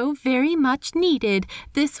also very much needed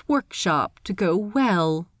this workshop to go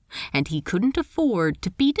well, and he couldn't afford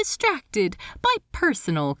to be distracted by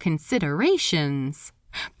personal considerations.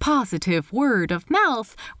 Positive word of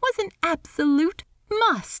mouth was an absolute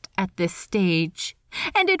must at this stage,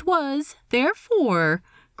 and it was, therefore,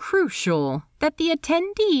 crucial that the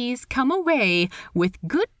attendees come away with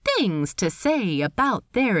good things to say about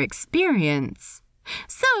their experience.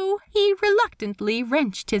 So he reluctantly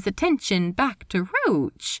wrenched his attention back to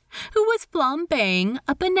Roach, who was flambeing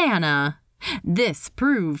a banana. This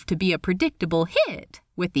proved to be a predictable hit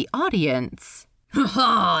with the audience.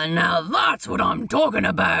 "Ha! Now that's what I'm talking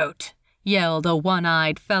about!" yelled a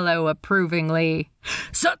one-eyed fellow approvingly.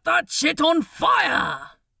 "Set that shit on fire!"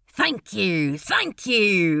 Thank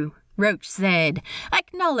you, Roach said,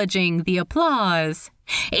 acknowledging the applause.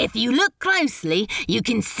 "If you look closely, you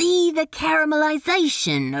can see the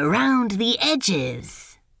caramelization around the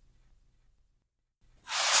edges."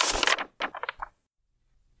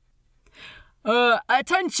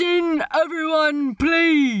 Attention, everyone,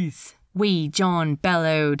 please! Wee John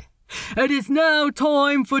bellowed. It is now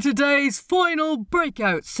time for today's final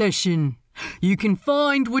breakout session. You can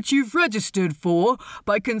find what you've registered for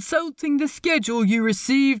by consulting the schedule you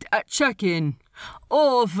received at check-in,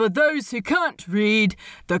 or for those who can't read,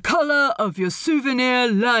 the colour of your souvenir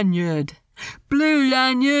lanyard. Blue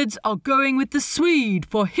lanyards are going with the Swede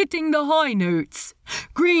for hitting the high notes.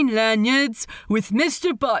 Green lanyards with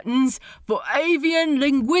Mr. Buttons for avian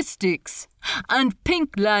linguistics. And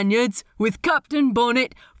pink lanyards with Captain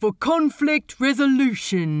Bonnet for conflict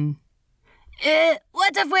resolution.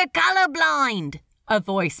 What if we're colourblind? A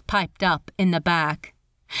voice piped up in the back.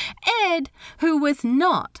 Ed, who was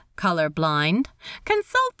not colourblind,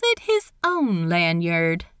 consulted his own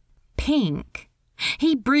lanyard. Pink.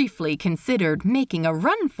 He briefly considered making a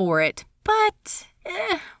run for it, but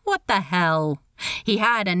what the hell? He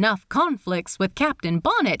had enough conflicts with Captain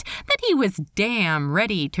Bonnet that he was damn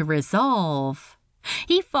ready to resolve.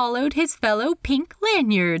 He followed his fellow pink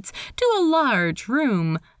lanyards to a large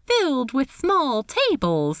room filled with small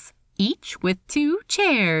tables, each with 2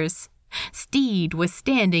 chairs. Stede was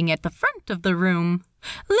standing at the front of the room,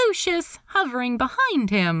 Lucius hovering behind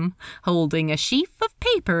him, holding a sheaf of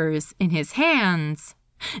papers in his hands.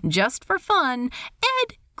 Just for fun,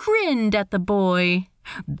 Ed grinned at the boy,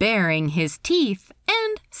 baring his teeth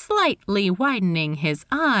and slightly widening his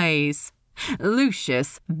eyes.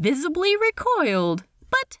 Lucius visibly recoiled,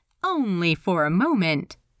 but only for a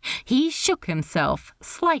moment. He shook himself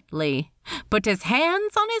slightly, put his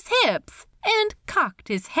hands on his hips, and cocked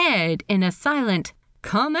his head in a silent,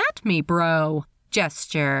 "Come at me, bro,"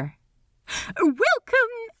 gesture.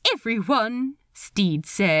 "Welcome, everyone," Stede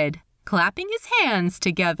said, clapping his hands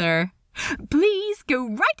together. "Please go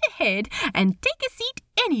right ahead and take a seat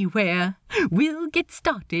anywhere. We'll get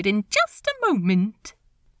started in just a moment."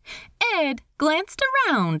 Ed glanced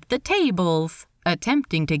around the tables,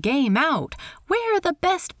 attempting to game out where the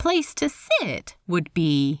best place to sit would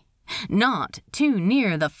be. Not too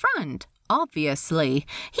near the front, obviously.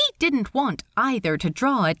 He didn't want either to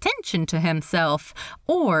draw attention to himself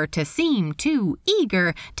or to seem too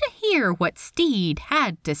eager to hear what Stede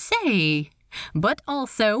had to say. But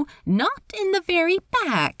also not in the very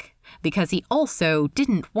back, because he also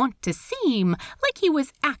didn't want to seem like he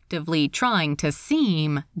was actively trying to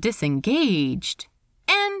seem disengaged.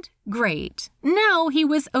 And great, now he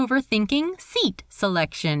was overthinking seat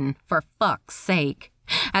selection, for fuck's sake.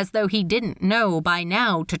 As though he didn't know by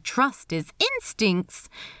now to trust his instincts,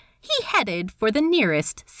 he headed for the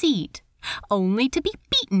nearest seat, only to be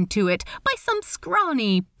beaten to it by some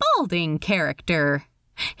scrawny, balding character.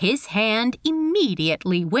 His hand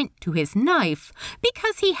immediately went to his knife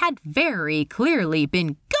because he had very clearly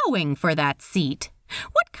been going for that seat.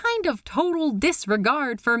 What kind of total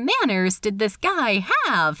disregard for manners did this guy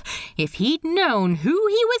have? If he'd known who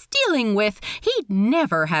he was dealing with, he'd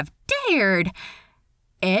never have dared.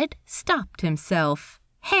 Ed stopped himself,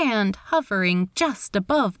 hand hovering just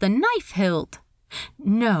above the knife hilt.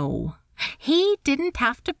 No, he didn't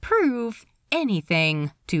have to prove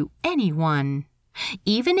anything to anyone.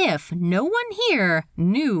 Even if no one here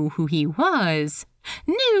knew who he was,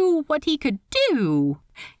 knew what he could do,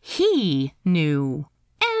 he knew,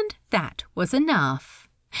 and that was enough.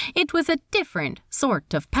 It was a different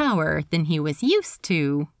sort of power than he was used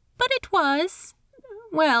to, but it was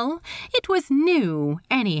new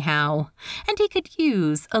anyhow, and he could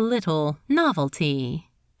use a little novelty.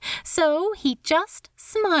 So he just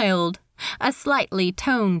smiled, a slightly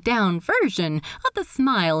toned-down version of the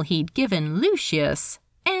smile he'd given Lucius,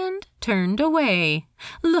 and turned away,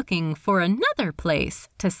 looking for another place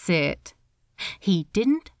to sit. He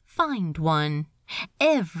didn't find one.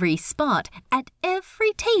 Every spot at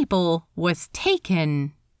every table was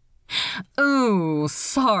taken. "Oh,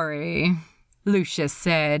 sorry," Lucius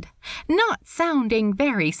said, not sounding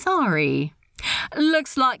very sorry.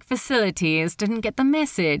 "Looks like facilities didn't get the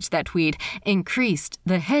message that we'd increased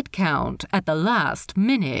the head count at the last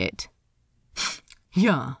minute."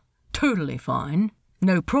 "Yeah, totally fine.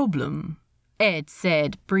 No problem," Ed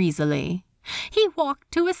said breezily. He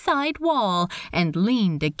walked to a side wall and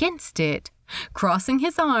leaned against it, crossing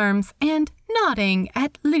his arms and nodding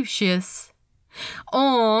at Lucius.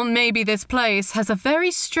 "Or maybe this place has a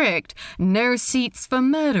very strict no seats for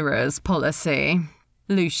murderers policy,"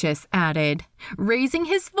 Lucius added, raising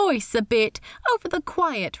his voice a bit over the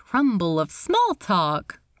quiet rumble of small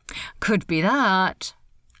talk. "Could be that."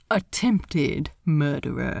 "Attempted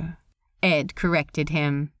murderer," Ed corrected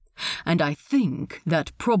him. "And I think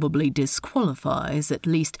that probably disqualifies at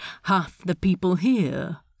least half the people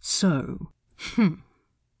here, so."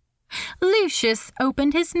 Lucius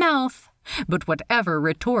opened his mouth, but whatever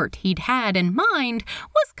retort he'd had in mind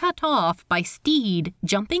was cut off by Stede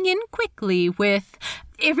jumping in quickly with,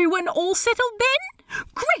 "Everyone all settled then?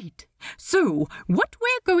 Great! So, what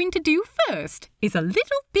we're going to do first is a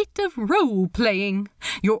little bit of role-playing.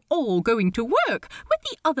 You're all going to work with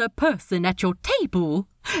the other person at your table.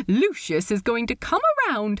 Lucius is going to come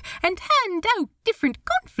around and hand out different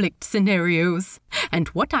conflict scenarios. And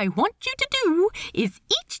what I want you to do is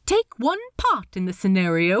each take one part in the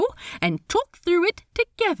scenario and talk through it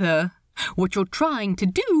together. What you're trying to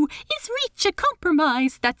do is reach a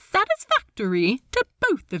compromise that's satisfactory to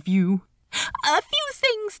both of you. A few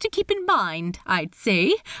things to keep in mind, I'd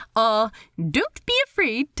say, are don't be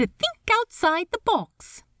afraid to think outside the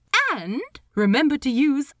box. And remember to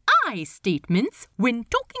use I statements when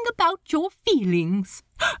talking about your feelings.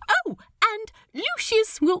 Oh, and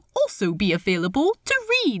Lucius will also be available to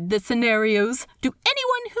read the scenarios to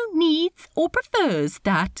anyone who needs or prefers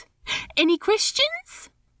that. Any questions?"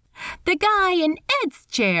 The guy in Ed's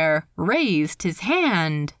chair raised his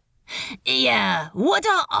hand. "Yeah, what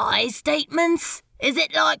are I statements? Is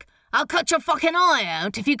it like, I'll cut your fucking eye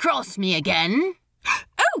out if you cross me again?"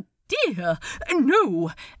 "Oh, dear,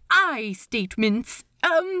 no. I statements.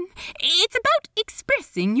 It's about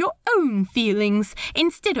expressing your own feelings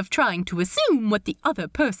instead of trying to assume what the other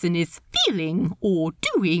person is feeling or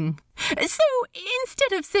doing. So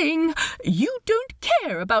instead of saying, 'You don't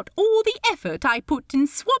care about all the effort I put in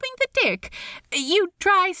swabbing the dick,' you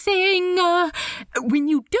try saying, 'When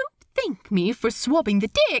you don't thank me for swabbing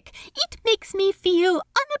the dick, it makes me feel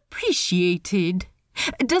unappreciated.'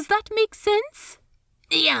 Does that make sense?"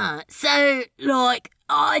 "Yeah, so, like,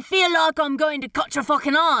 I feel like I'm going to cut your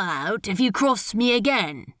fucking eye out if you cross me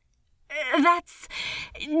again." "That's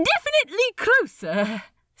definitely closer,"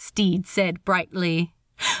 Stede said brightly.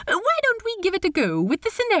 "Why don't we give it a go with the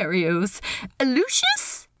scenarios?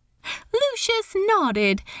 Lucius?" Lucius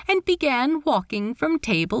nodded and began walking from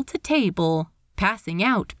table to table, passing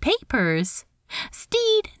out papers.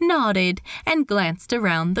 Stede nodded and glanced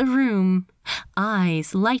around the room,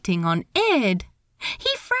 eyes lighting on Ed.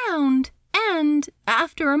 He frowned and,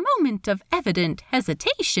 after a moment of evident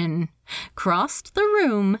hesitation, crossed the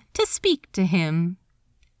room to speak to him.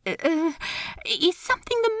 Is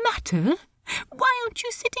something the matter? Why aren't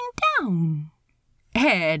you sitting down?"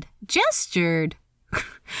 Ed gestured.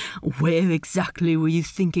 "Where exactly were you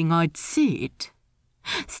thinking I'd sit?"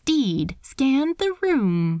 Stede scanned the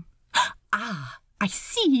room. "Ah, I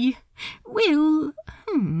see. Well,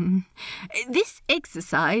 this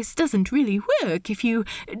exercise doesn't really work if you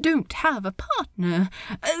don't have a partner,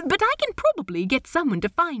 but I can probably get someone to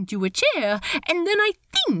find you a chair, and then I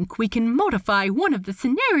think we can modify one of the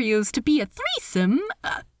scenarios to be a threesome.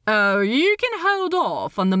 Oh, you can hold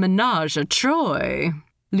off on the menage a trois,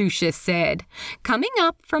 Lucius said, coming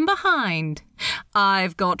up from behind.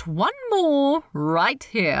 I've got one more right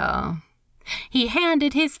here. He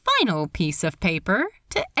handed his final piece of paper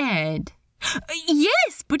to Ed.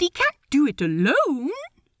 Yes, but he can't do it alone,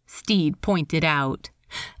 Stede pointed out.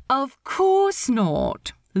 Of course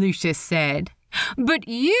not, Lucius said. But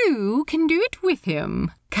you can do it with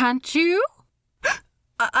him, can't you?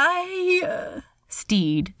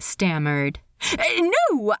 Stede stammered.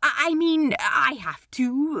 No, I mean, I have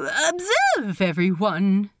to observe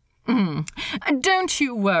everyone. Don't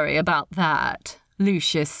you worry about that,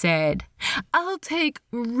 Lucius said. I'll take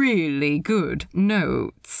really good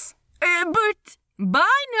notes. But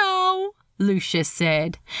bye now, Lucius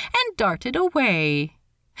said, and darted away.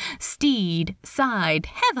 Stede sighed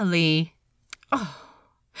heavily. Oh,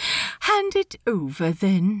 hand it over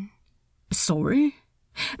then. Sorry.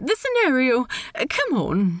 The scenario, come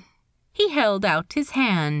on. He held out his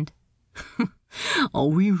hand. Are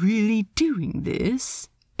we really doing this?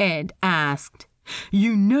 Ed asked.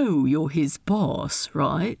 You know you're his boss,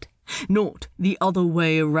 right? Not the other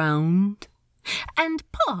way around. And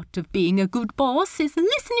part of being a good boss is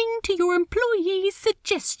listening to your employees'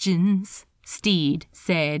 suggestions, Stede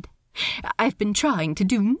said. I've been trying to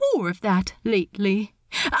do more of that lately.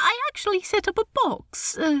 I actually set up a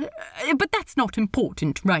box, but that's not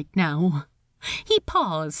important right now. He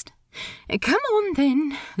paused. Come on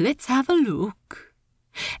then, let's have a look.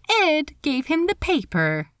 Ed gave him the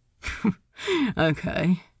paper.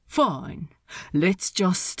 Okay, fine. Let's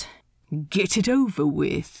just get it over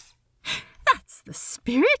with. That's the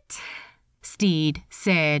spirit, Stede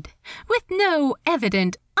said, with no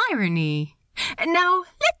evident irony. Now,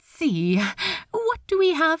 let's see. What do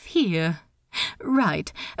we have here?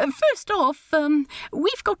 Right. First off,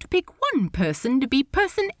 we've got to pick one person to be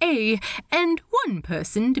person A and one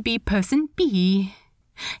person to be person B.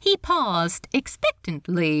 He paused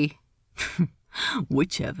expectantly.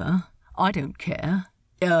 Whichever. I don't care.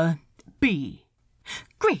 B.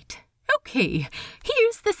 Great. Okay.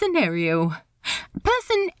 Here's the scenario.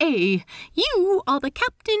 Person A, you are the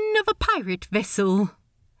captain of a pirate vessel.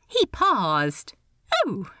 He paused.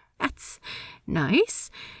 Oh, that's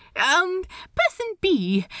nice. Person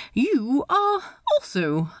B, you are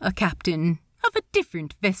also a captain of a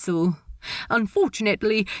different vessel.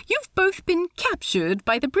 Unfortunately, you've both been captured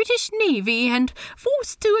by the British Navy and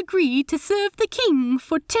forced to agree to serve the King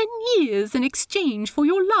for 10 years in exchange for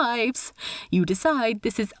your lives. You decide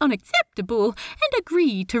this is unacceptable and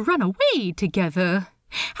agree to run away together.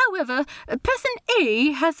 However, person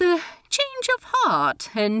A has a change of heart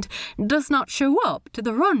and does not show up to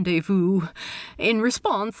the rendezvous. In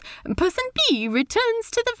response, person B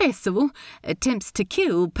returns to the vessel, attempts to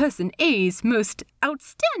kill person A's most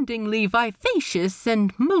outstandingly vivacious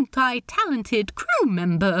and multi-talented crew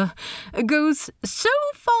member, goes so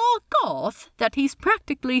far goth that he's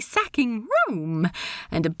practically sacking Rome,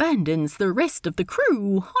 and abandons the rest of the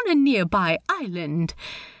crew on a nearby island.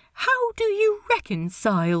 How do you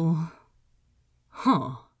reconcile?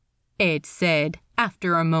 Huh, Ed said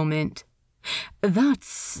after a moment.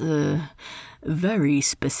 That's, very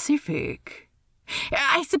specific.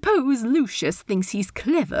 I suppose Lucius thinks he's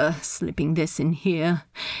clever slipping this in here.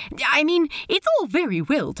 I mean, it's all very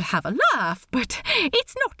well to have a laugh, but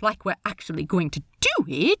it's not like we're actually going to do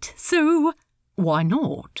it, so why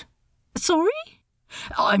not? Sorry?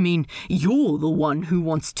 I mean, you're the one who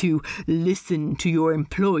wants to listen to your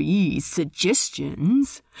employees'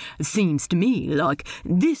 suggestions. Seems to me like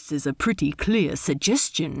this is a pretty clear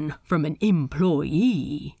suggestion from an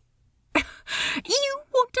employee. You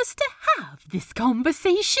want us to have this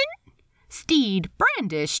conversation? Stede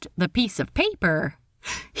brandished the piece of paper.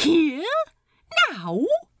 Here? Now?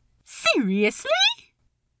 Seriously?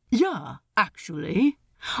 Yeah, actually,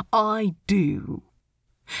 I do.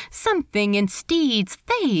 Something in Stede's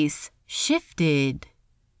face shifted.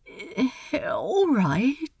 All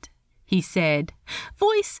right, he said,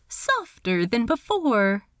 voice softer than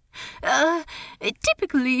before.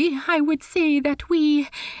 Typically, I would say that we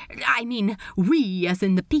as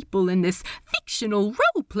in the people in this fictional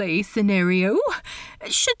role-play scenario,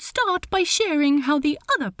 should start by sharing how the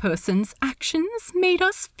other person's actions made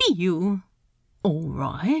us feel. All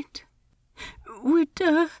right.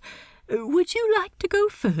 Would you like to go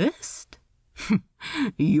first?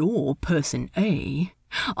 You're person A.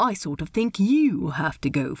 I sort of think you have to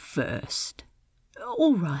go first.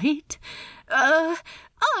 All right.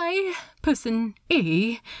 I, person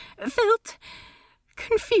A, felt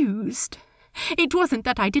confused. It wasn't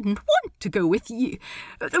that I didn't want to go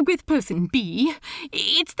with person B.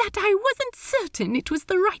 It's that I wasn't certain it was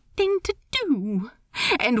the right thing to do.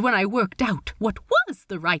 And when I worked out what was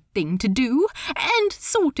the right thing to do, and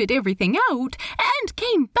sorted everything out, and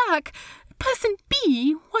came back, person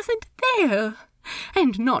B wasn't there.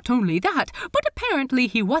 And not only that, but apparently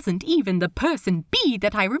he wasn't even the person B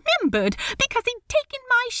that I remembered, because he'd taken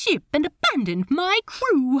my ship and abandoned my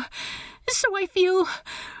crew. So I feel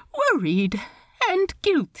worried and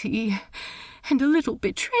guilty and a little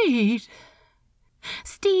betrayed.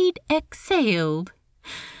 Stede exhaled.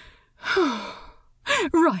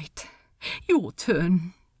 Right, your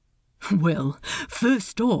turn. Well,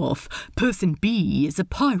 first off, person B is a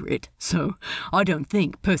pirate, so I don't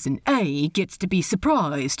think person A gets to be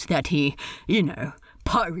surprised that he,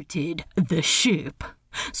 pirated the ship.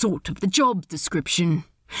 Sort of the job description.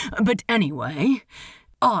 But anyway,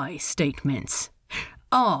 I statements.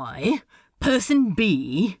 I, person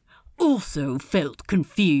B, also felt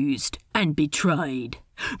confused and betrayed,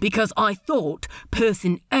 because I thought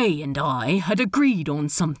person A and I had agreed on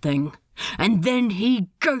something. And then he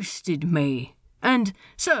ghosted me. And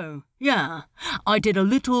so, yeah, I did a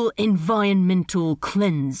little environmental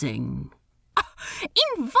cleansing.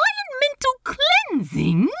 Environmental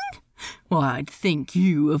cleansing? Well, I'd think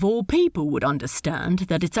you, of all people, would understand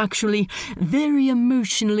that it's actually very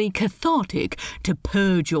emotionally cathartic to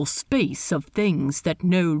purge your space of things that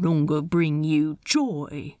no longer bring you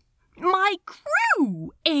joy. My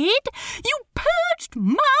crew, Ed! You purged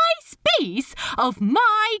my space of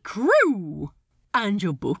my crew! And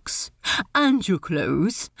your books, and your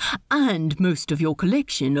clothes, and most of your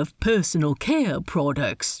collection of personal care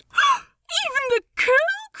products. Even the curl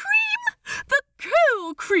cream? The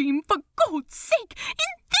curl cream, for God's sake,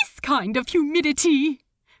 in this kind of humidity!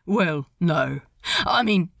 Well, no. I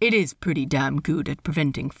mean, it is pretty damn good at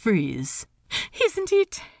preventing frizz. Isn't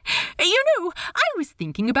it? I was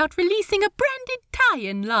thinking about releasing a branded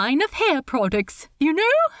tie-in line of hair products,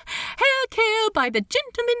 Hair care by the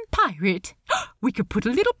Gentleman Pirate. We could put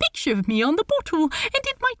a little picture of me on the bottle, and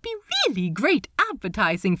it might be really great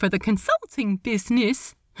advertising for the consulting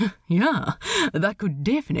business. Yeah, that could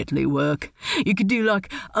definitely work. You could do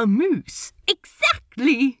like a moose.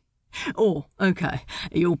 Exactly! Oh, okay,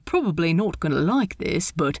 you're probably not going to like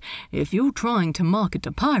this, but if you're trying to market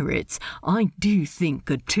to pirates, I do think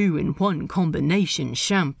a 2-in-1 combination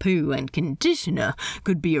shampoo and conditioner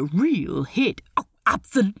could be a real hit. Oh,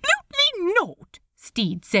 absolutely not,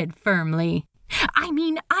 Stede said firmly. I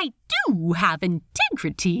mean, I do have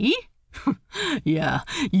integrity. Yeah,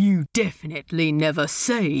 you definitely never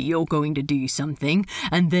say you're going to do something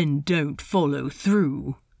and then don't follow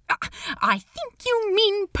through. I think you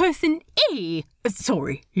mean person A.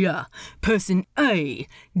 Sorry, yeah, person A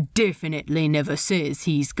definitely never says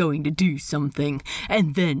he's going to do something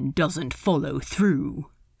and then doesn't follow through.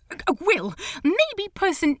 Well, maybe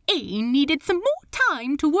person A needed some more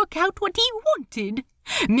time to work out what he wanted.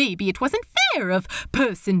 Maybe it wasn't fair of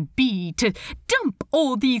person B to dump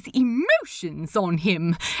all these emotions on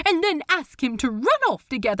him and then ask him to run off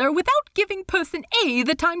together without giving person A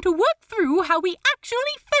the time to work through how he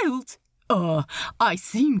actually felt. I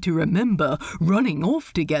seem to remember running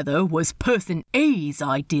off together was person A's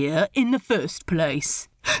idea in the first place.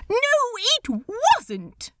 No, it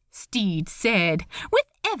wasn't, Stede said, with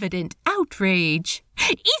evident outrage.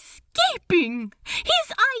 Escaping!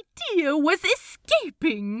 His idea was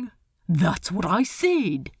escaping. That's what I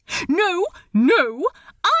said. No,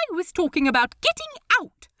 I was talking about getting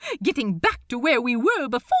out, getting back to where we were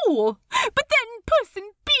before. But then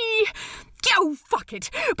person B... Oh, fuck it.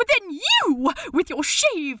 But then you, with your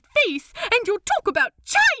shaved face and your talk about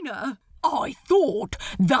China... I thought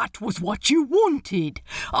that was what you wanted.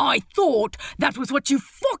 I thought that was what you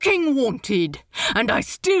fucking wanted. And I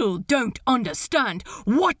still don't understand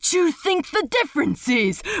what you think the difference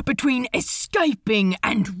is between escaping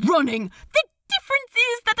and running. The difference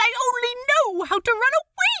is that I only know how to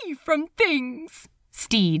run away from things,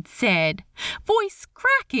 Stede said, voice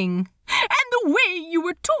cracking. And the way you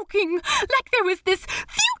were talking, like there was this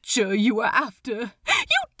future you were after.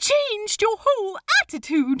 You changed your whole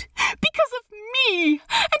attitude because of me, and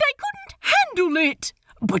I couldn't handle it.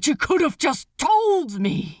 But you could have just told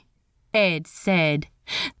me, Ed said,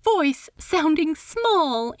 voice sounding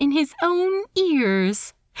small in his own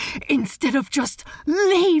ears. Instead of just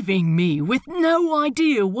leaving me with no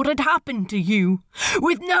idea what had happened to you,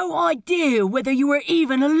 with no idea whether you were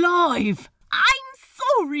even alive. I'm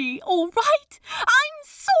sorry, all right? I'm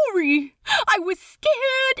sorry. I was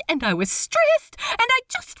scared and I was stressed and I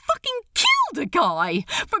just fucking killed a guy.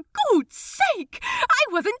 For God's sake, I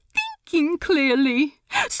wasn't thinking clearly.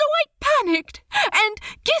 So I panicked and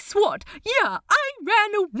guess what? Yeah, I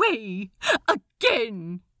ran away.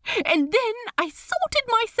 Again. And then I sorted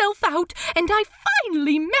myself out and I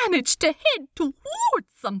finally managed to head towards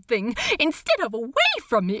something instead of away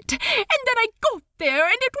from it. And then I got there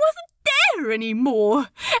and it wasn't there anymore.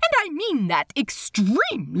 And I mean that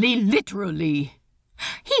extremely literally.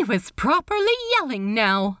 He was properly yelling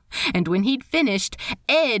now, and when he'd finished,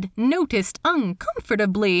 Ed noticed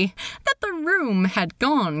uncomfortably that the room had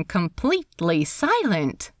gone completely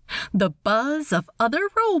silent. The buzz of other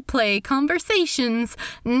role-play conversations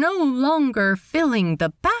no longer filling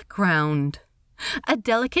the background. A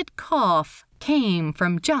delicate cough came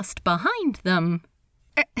from just behind them.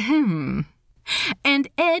 Ahem. And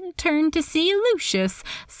Ed turned to see Lucius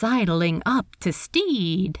sidling up to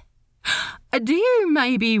Stede. Do you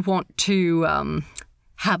maybe want to,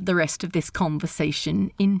 have the rest of this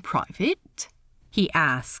conversation in private? He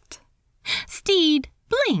asked. Stede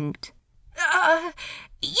blinked.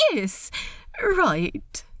 Yes,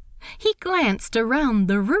 right. He glanced around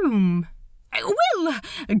the room. Well,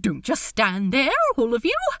 don't just stand there, all of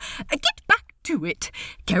you. Get back to it.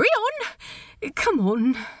 Carry on. Come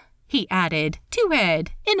on, he added to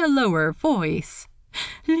Ed in a lower voice.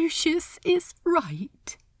 Lucius is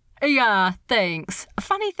right. Yeah, thanks.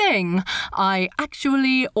 Funny thing, I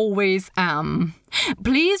actually always am.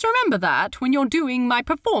 Please remember that when you're doing my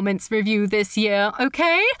performance review this year,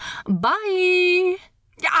 okay? Bye.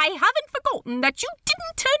 I haven't forgotten that you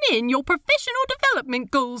didn't turn in your professional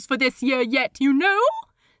development goals for this year yet, you know?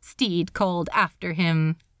 Stede called after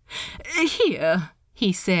him. Here,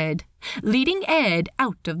 he said, leading Ed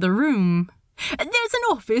out of the room. There's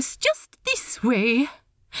an office just this way.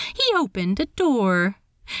 He opened a door.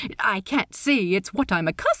 I can't say it's what I'm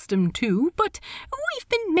accustomed to, but we've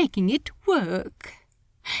been making it work.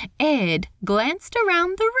 Ed glanced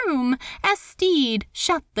around the room as Stede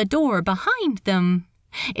shut the door behind them.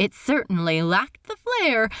 It certainly lacked the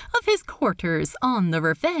flair of his quarters on the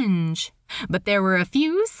Revenge, but there were a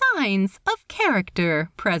few signs of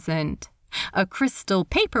character present. A crystal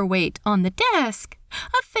paperweight on the desk,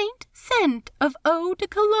 a faint scent of eau de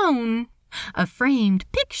cologne, a framed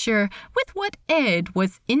picture with what Ed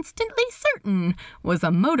was instantly certain was a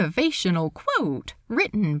motivational quote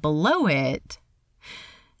written below it.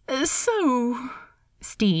 So,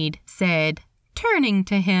 Stede said, turning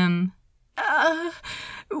to him.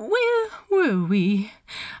 Where were we?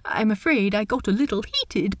 I'm afraid I got a little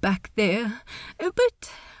heated back there.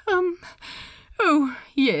 But, oh,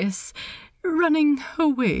 yes, running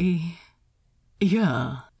away.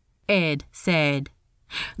 Yeah, Ed said.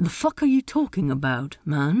 The fuck are you talking about,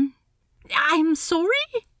 man? I'm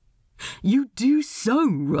sorry? You do so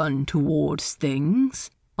run towards things.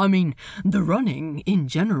 I mean, the running in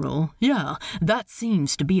general, yeah, that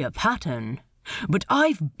seems to be a pattern. But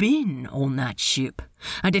I've been on that ship,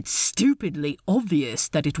 and it's stupidly obvious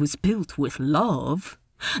that it was built with love.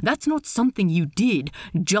 That's not something you did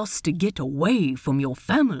just to get away from your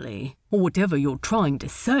family, or whatever you're trying to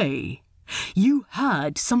say. You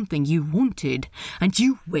had something you wanted, and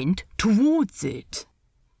you went towards it.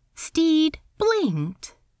 Stede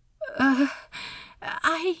blinked.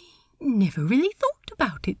 I never really thought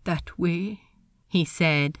about it that way, he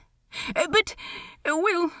said. But,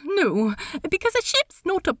 well, no, because a ship's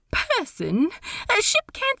not a person. A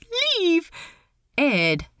ship can't leave.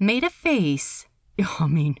 Ed made a face. I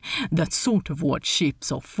mean, that's sort of what ships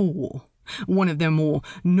are for. One of their more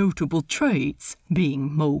notable traits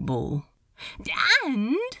being mobile.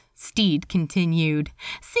 And, Stede continued,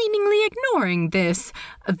 seemingly ignoring this,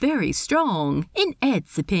 very strong, in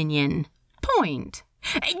Ed's opinion, point.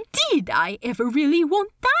 Did I ever really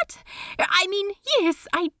want that? I mean, yes,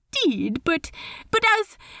 I did, but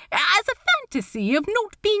as a fantasy of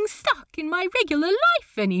not being stuck in my regular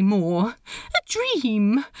life anymore. A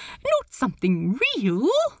dream, not something real.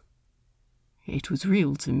 It was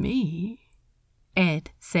real to me, Ed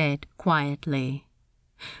said quietly.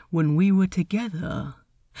 When we were together,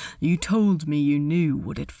 you told me you knew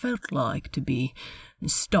what it felt like to be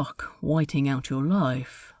stuck waiting out your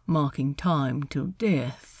life, marking time till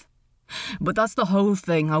death. But that's the whole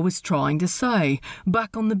thing I was trying to say,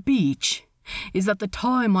 back on the beach, is that the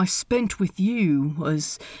time I spent with you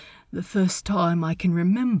was the first time I can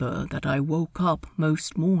remember that I woke up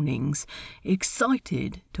most mornings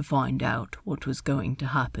excited to find out what was going to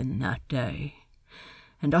happen that day.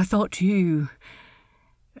 And I thought you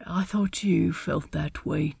felt that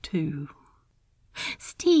way too.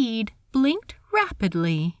 Stede blinked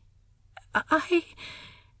rapidly. I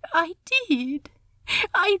did.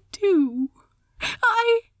 I do.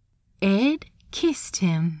 Ed kissed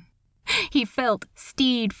him. He felt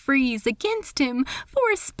Stede freeze against him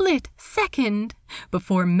for a split second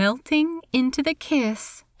before melting into the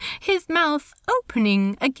kiss, his mouth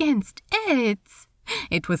opening against Ed's.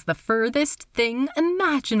 It was the furthest thing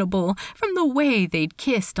imaginable from the way they'd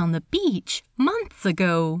kissed on the beach months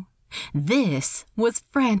ago. This was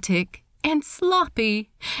frantic and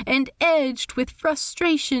sloppy and edged with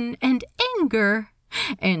frustration and anger.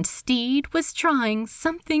 And Stede was trying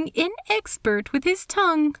something inexpert with his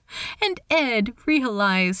tongue, and Ed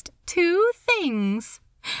realized two things.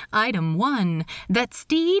 Item 1, that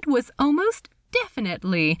Stede was almost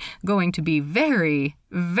definitely going to be very,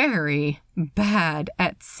 very bad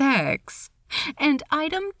at sex. And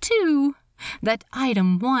item 2, that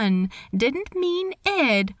item 1 didn't mean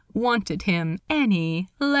Ed wanted him any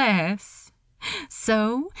less.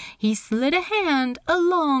 So he slid a hand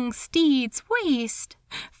along Stede's waist,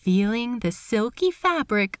 feeling the silky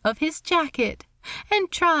fabric of his jacket,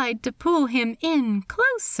 and tried to pull him in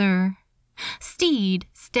closer. Stede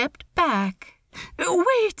stepped back.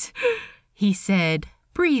 "Wait," he said,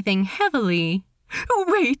 breathing heavily.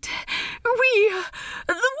 "Wait,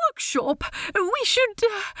 the workshop, we should,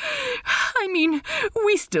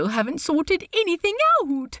 we still haven't sorted anything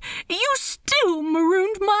out. You still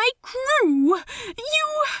marooned my crew.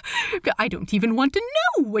 I don't even want to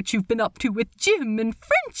know what you've been up to with Jim and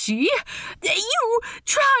Frenchie. You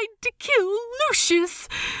tried to kill Lucius.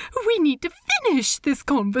 We need to finish this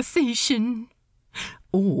conversation."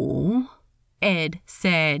 "Or," Ed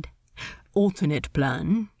said, "alternate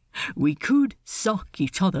plan. We could suck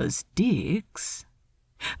each other's dicks."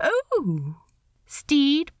 "Oh."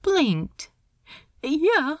 Stede blinked.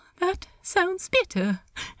 "Yeah, that sounds better.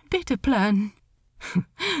 Better plan."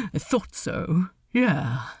 "Thought so,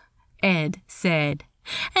 yeah," Ed said.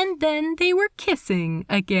 And then they were kissing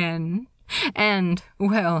again. And,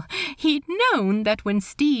 well, he'd known that when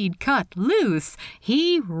Stede cut loose,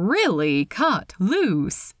 he really cut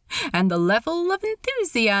loose. And the level of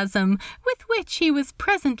enthusiasm with which he was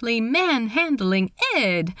presently manhandling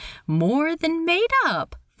Ed more than made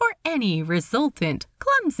up for any resultant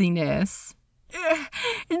clumsiness.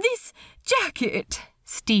 "This jacket,"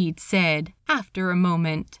 Stede said after a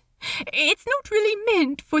moment. "It's not really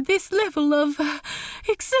meant for this level of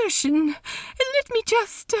exertion. Let me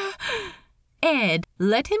just..." Ed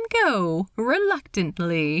let him go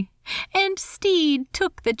reluctantly, and Stede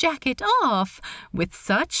took the jacket off with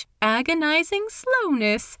such agonizing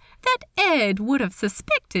slowness that Ed would have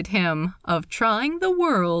suspected him of trying the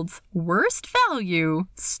world's worst value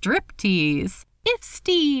striptease if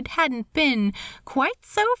Stede hadn't been quite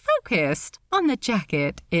so focused on the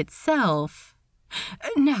jacket itself.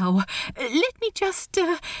 "Now, let me just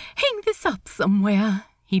hang this up somewhere,"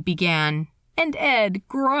 he began, and Ed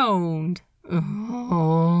groaned.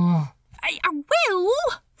 "Oh." I will,"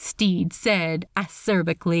 Stede said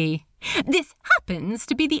acerbically. "This happens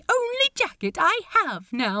to be the only jacket I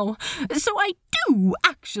have now, so I do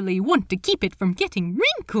actually want to keep it from getting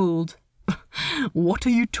wrinkled." "What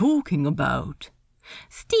are you talking about?"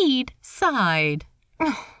 Stede sighed.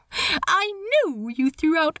 "I know you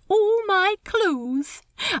threw out all my clothes.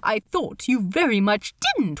 I thought you very much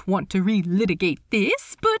didn't want to relitigate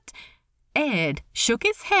this, but..." Ed shook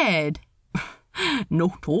his head.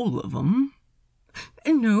 "Not all of them."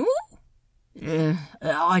 "No?"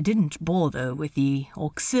 I didn't bother with the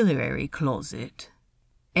auxiliary closet,"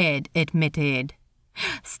 Ed admitted.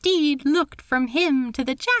 Stede looked from him to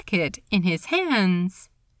the jacket in his hands.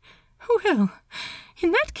 "Well,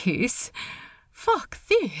 in that case, fuck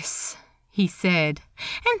this," he said,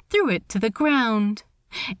 and threw it to the ground.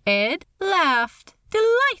 Ed laughed,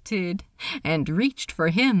 delighted, and reached for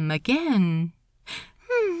him again.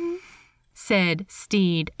 Said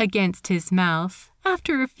Stede against his mouth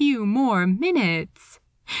after a few more minutes.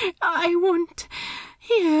 "I want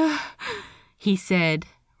here," he said,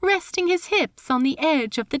 resting his hips on the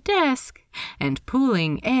edge of the desk and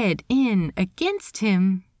pulling Ed in against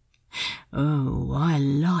him. "Oh, I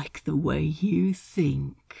like the way you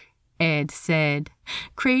think," Ed said,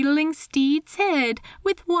 cradling Stede's head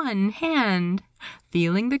with one hand,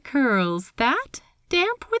 feeling the curls that,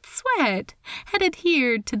 damp with sweat, had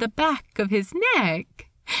adhered to the back of his neck.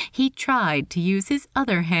 He tried to use his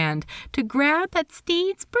other hand to grab at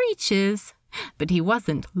Stede's breeches, but he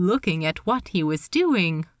wasn't looking at what he was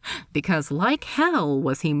doing, because like hell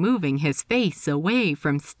was he moving his face away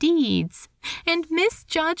from Stede's, and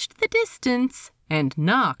misjudged the distance, and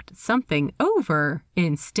knocked something over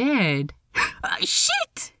instead.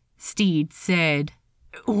 "Shit!" Stede said.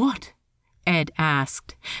 "What?" Ed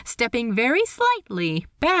asked, stepping very slightly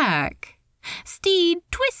back. Stede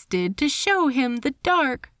twisted to show him the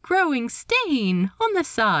dark, growing stain on the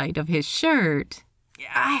side of his shirt.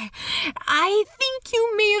 I think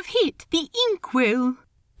you may have hit the inkwell.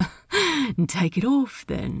 Take it off,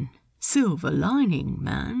 then. Silver lining,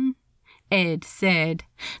 man, Ed said,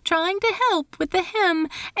 trying to help with the hem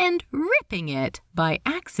and ripping it by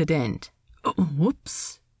accident.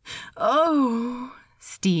 Whoops. Oh,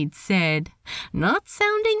 Stede said, not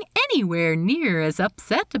sounding anywhere near as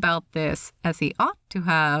upset about this as he ought to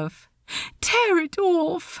have. Tear it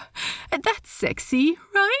off. That's sexy,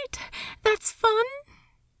 right? That's fun?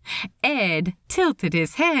 Ed tilted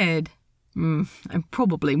his head.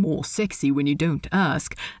 Probably more sexy when you don't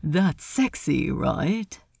ask. That's sexy,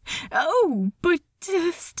 right? Oh, but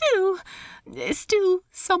still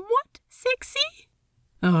somewhat sexy?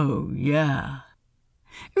 Oh, yeah.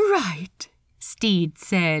 Right, Stede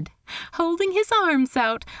said, holding his arms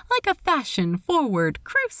out like a fashion-forward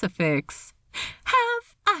crucifix.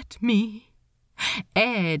 Have at me.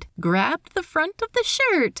 Ed grabbed the front of the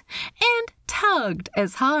shirt and tugged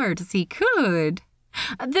as hard as he could.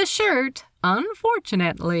 The shirt,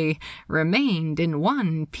 unfortunately, remained in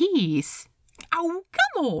one piece. Oh,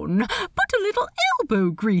 come on, put a little elbow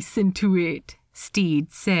grease into it,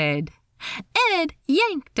 Stede said. Ed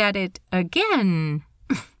yanked at it again.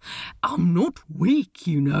 I'm not weak,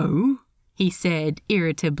 you know, he said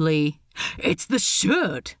irritably. It's the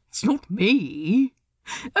shirt, it's not me.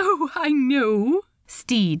 Oh, I know,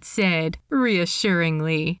 Stede said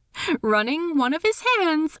reassuringly, running one of his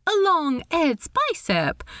hands along Ed's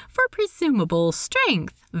bicep for presumable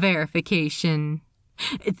strength verification.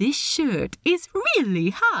 This shirt is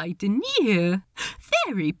really high denier,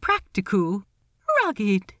 very practical,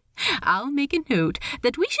 rugged. I'll make a note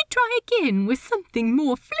that we should try again with something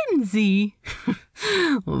more flimsy.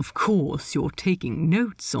 Of course you're taking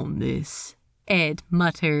notes on this, Ed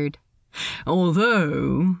muttered.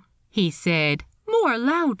 Although, he said more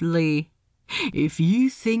loudly, if you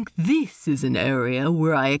think this is an area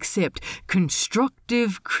where I accept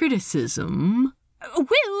constructive criticism...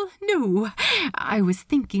 Well, no, I was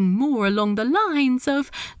thinking more along the lines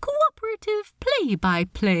of cooperative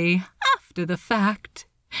play-by-play after the fact.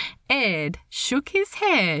 Ed shook his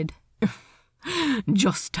head.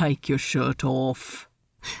 Just take your shirt off.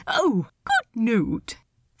 Oh, good note,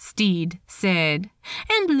 Stede said,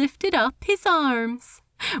 and lifted up his arms.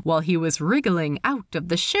 While he was wriggling out of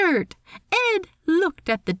the shirt, Ed looked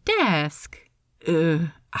at the desk.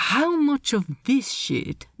 How much of this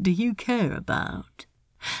shit do you care about?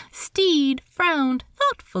 Stede frowned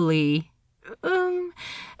thoughtfully.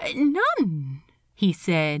 None, he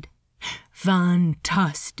said.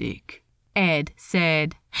 Fantastic, Ed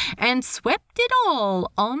said, and swept it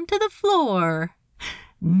all onto the floor.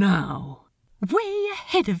 Now, way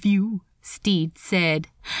ahead of you, Stede said,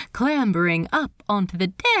 clambering up onto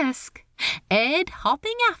the desk, Ed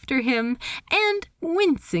hopping after him and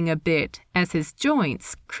wincing a bit as his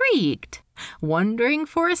joints creaked, wondering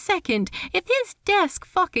for a second if his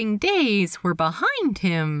desk-fucking days were behind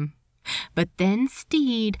him. But then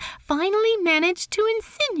Stede finally managed to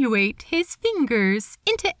insinuate his fingers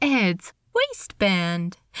into Ed's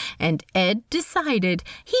waistband, and Ed decided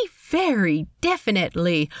he very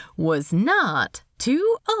definitely was not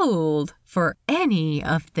too old for any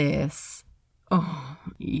of this. Oh,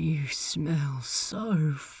 you smell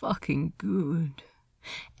so fucking good,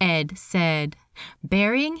 Ed said,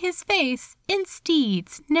 burying his face in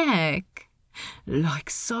Stede's neck. Like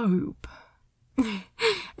soap.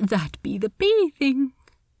 That be the bathing.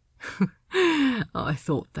 I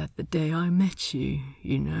thought that the day I met you,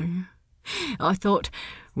 you know. I thought,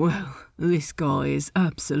 well, this guy is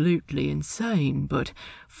absolutely insane, but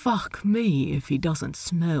fuck me if he doesn't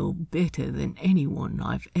smell better than anyone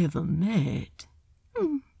I've ever met.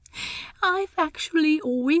 I've actually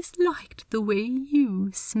always liked the way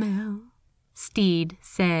you smell, Stede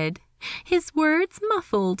said, his words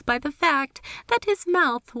muffled by the fact that his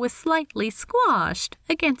mouth was slightly squashed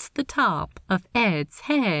against the top of Ed's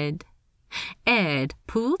head. Ed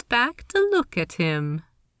pulled back to look at him.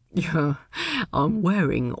 I'm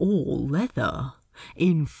wearing all leather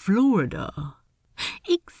in Florida.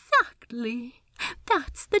 Exactly.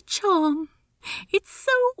 That's the charm. It's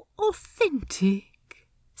so authentic,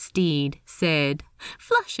 Stede said,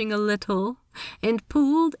 flushing a little, and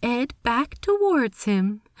pulled Ed back towards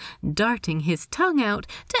him, darting his tongue out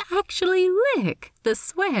to actually lick the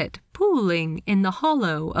sweat pooling in the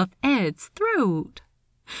hollow of Ed's throat.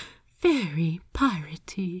 Very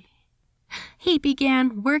piratey. He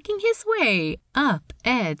began working his way up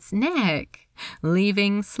Ed's neck,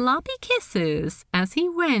 leaving sloppy kisses as he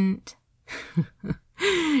went.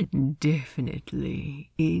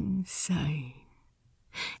 Definitely insane,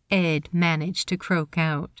 Ed managed to croak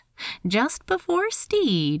out, just before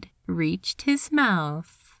Stede reached his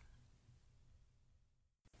mouth.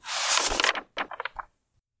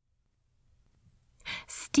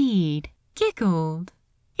 Stede giggled.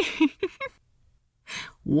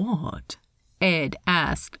 What? Ed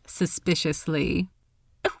asked suspiciously.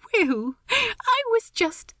 Well, I was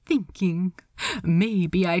just thinking,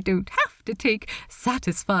 maybe I don't have to take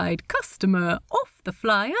satisfied customer off the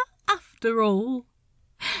flyer after all.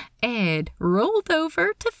 Ed rolled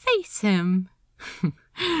over to face him.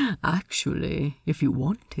 Actually, if you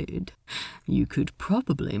wanted, you could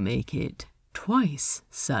probably make it twice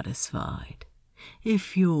satisfied.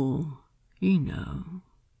 If you're,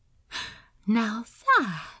 Now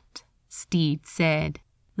that, Stede said,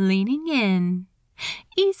 leaning in,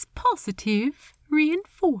 is positive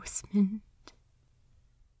reinforcement.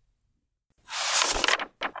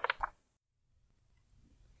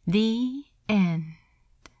 The end.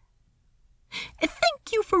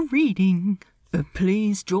 Thank you for reading.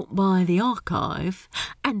 Please drop by the archive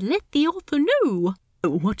and let the author know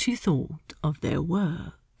what you thought of their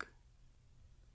work.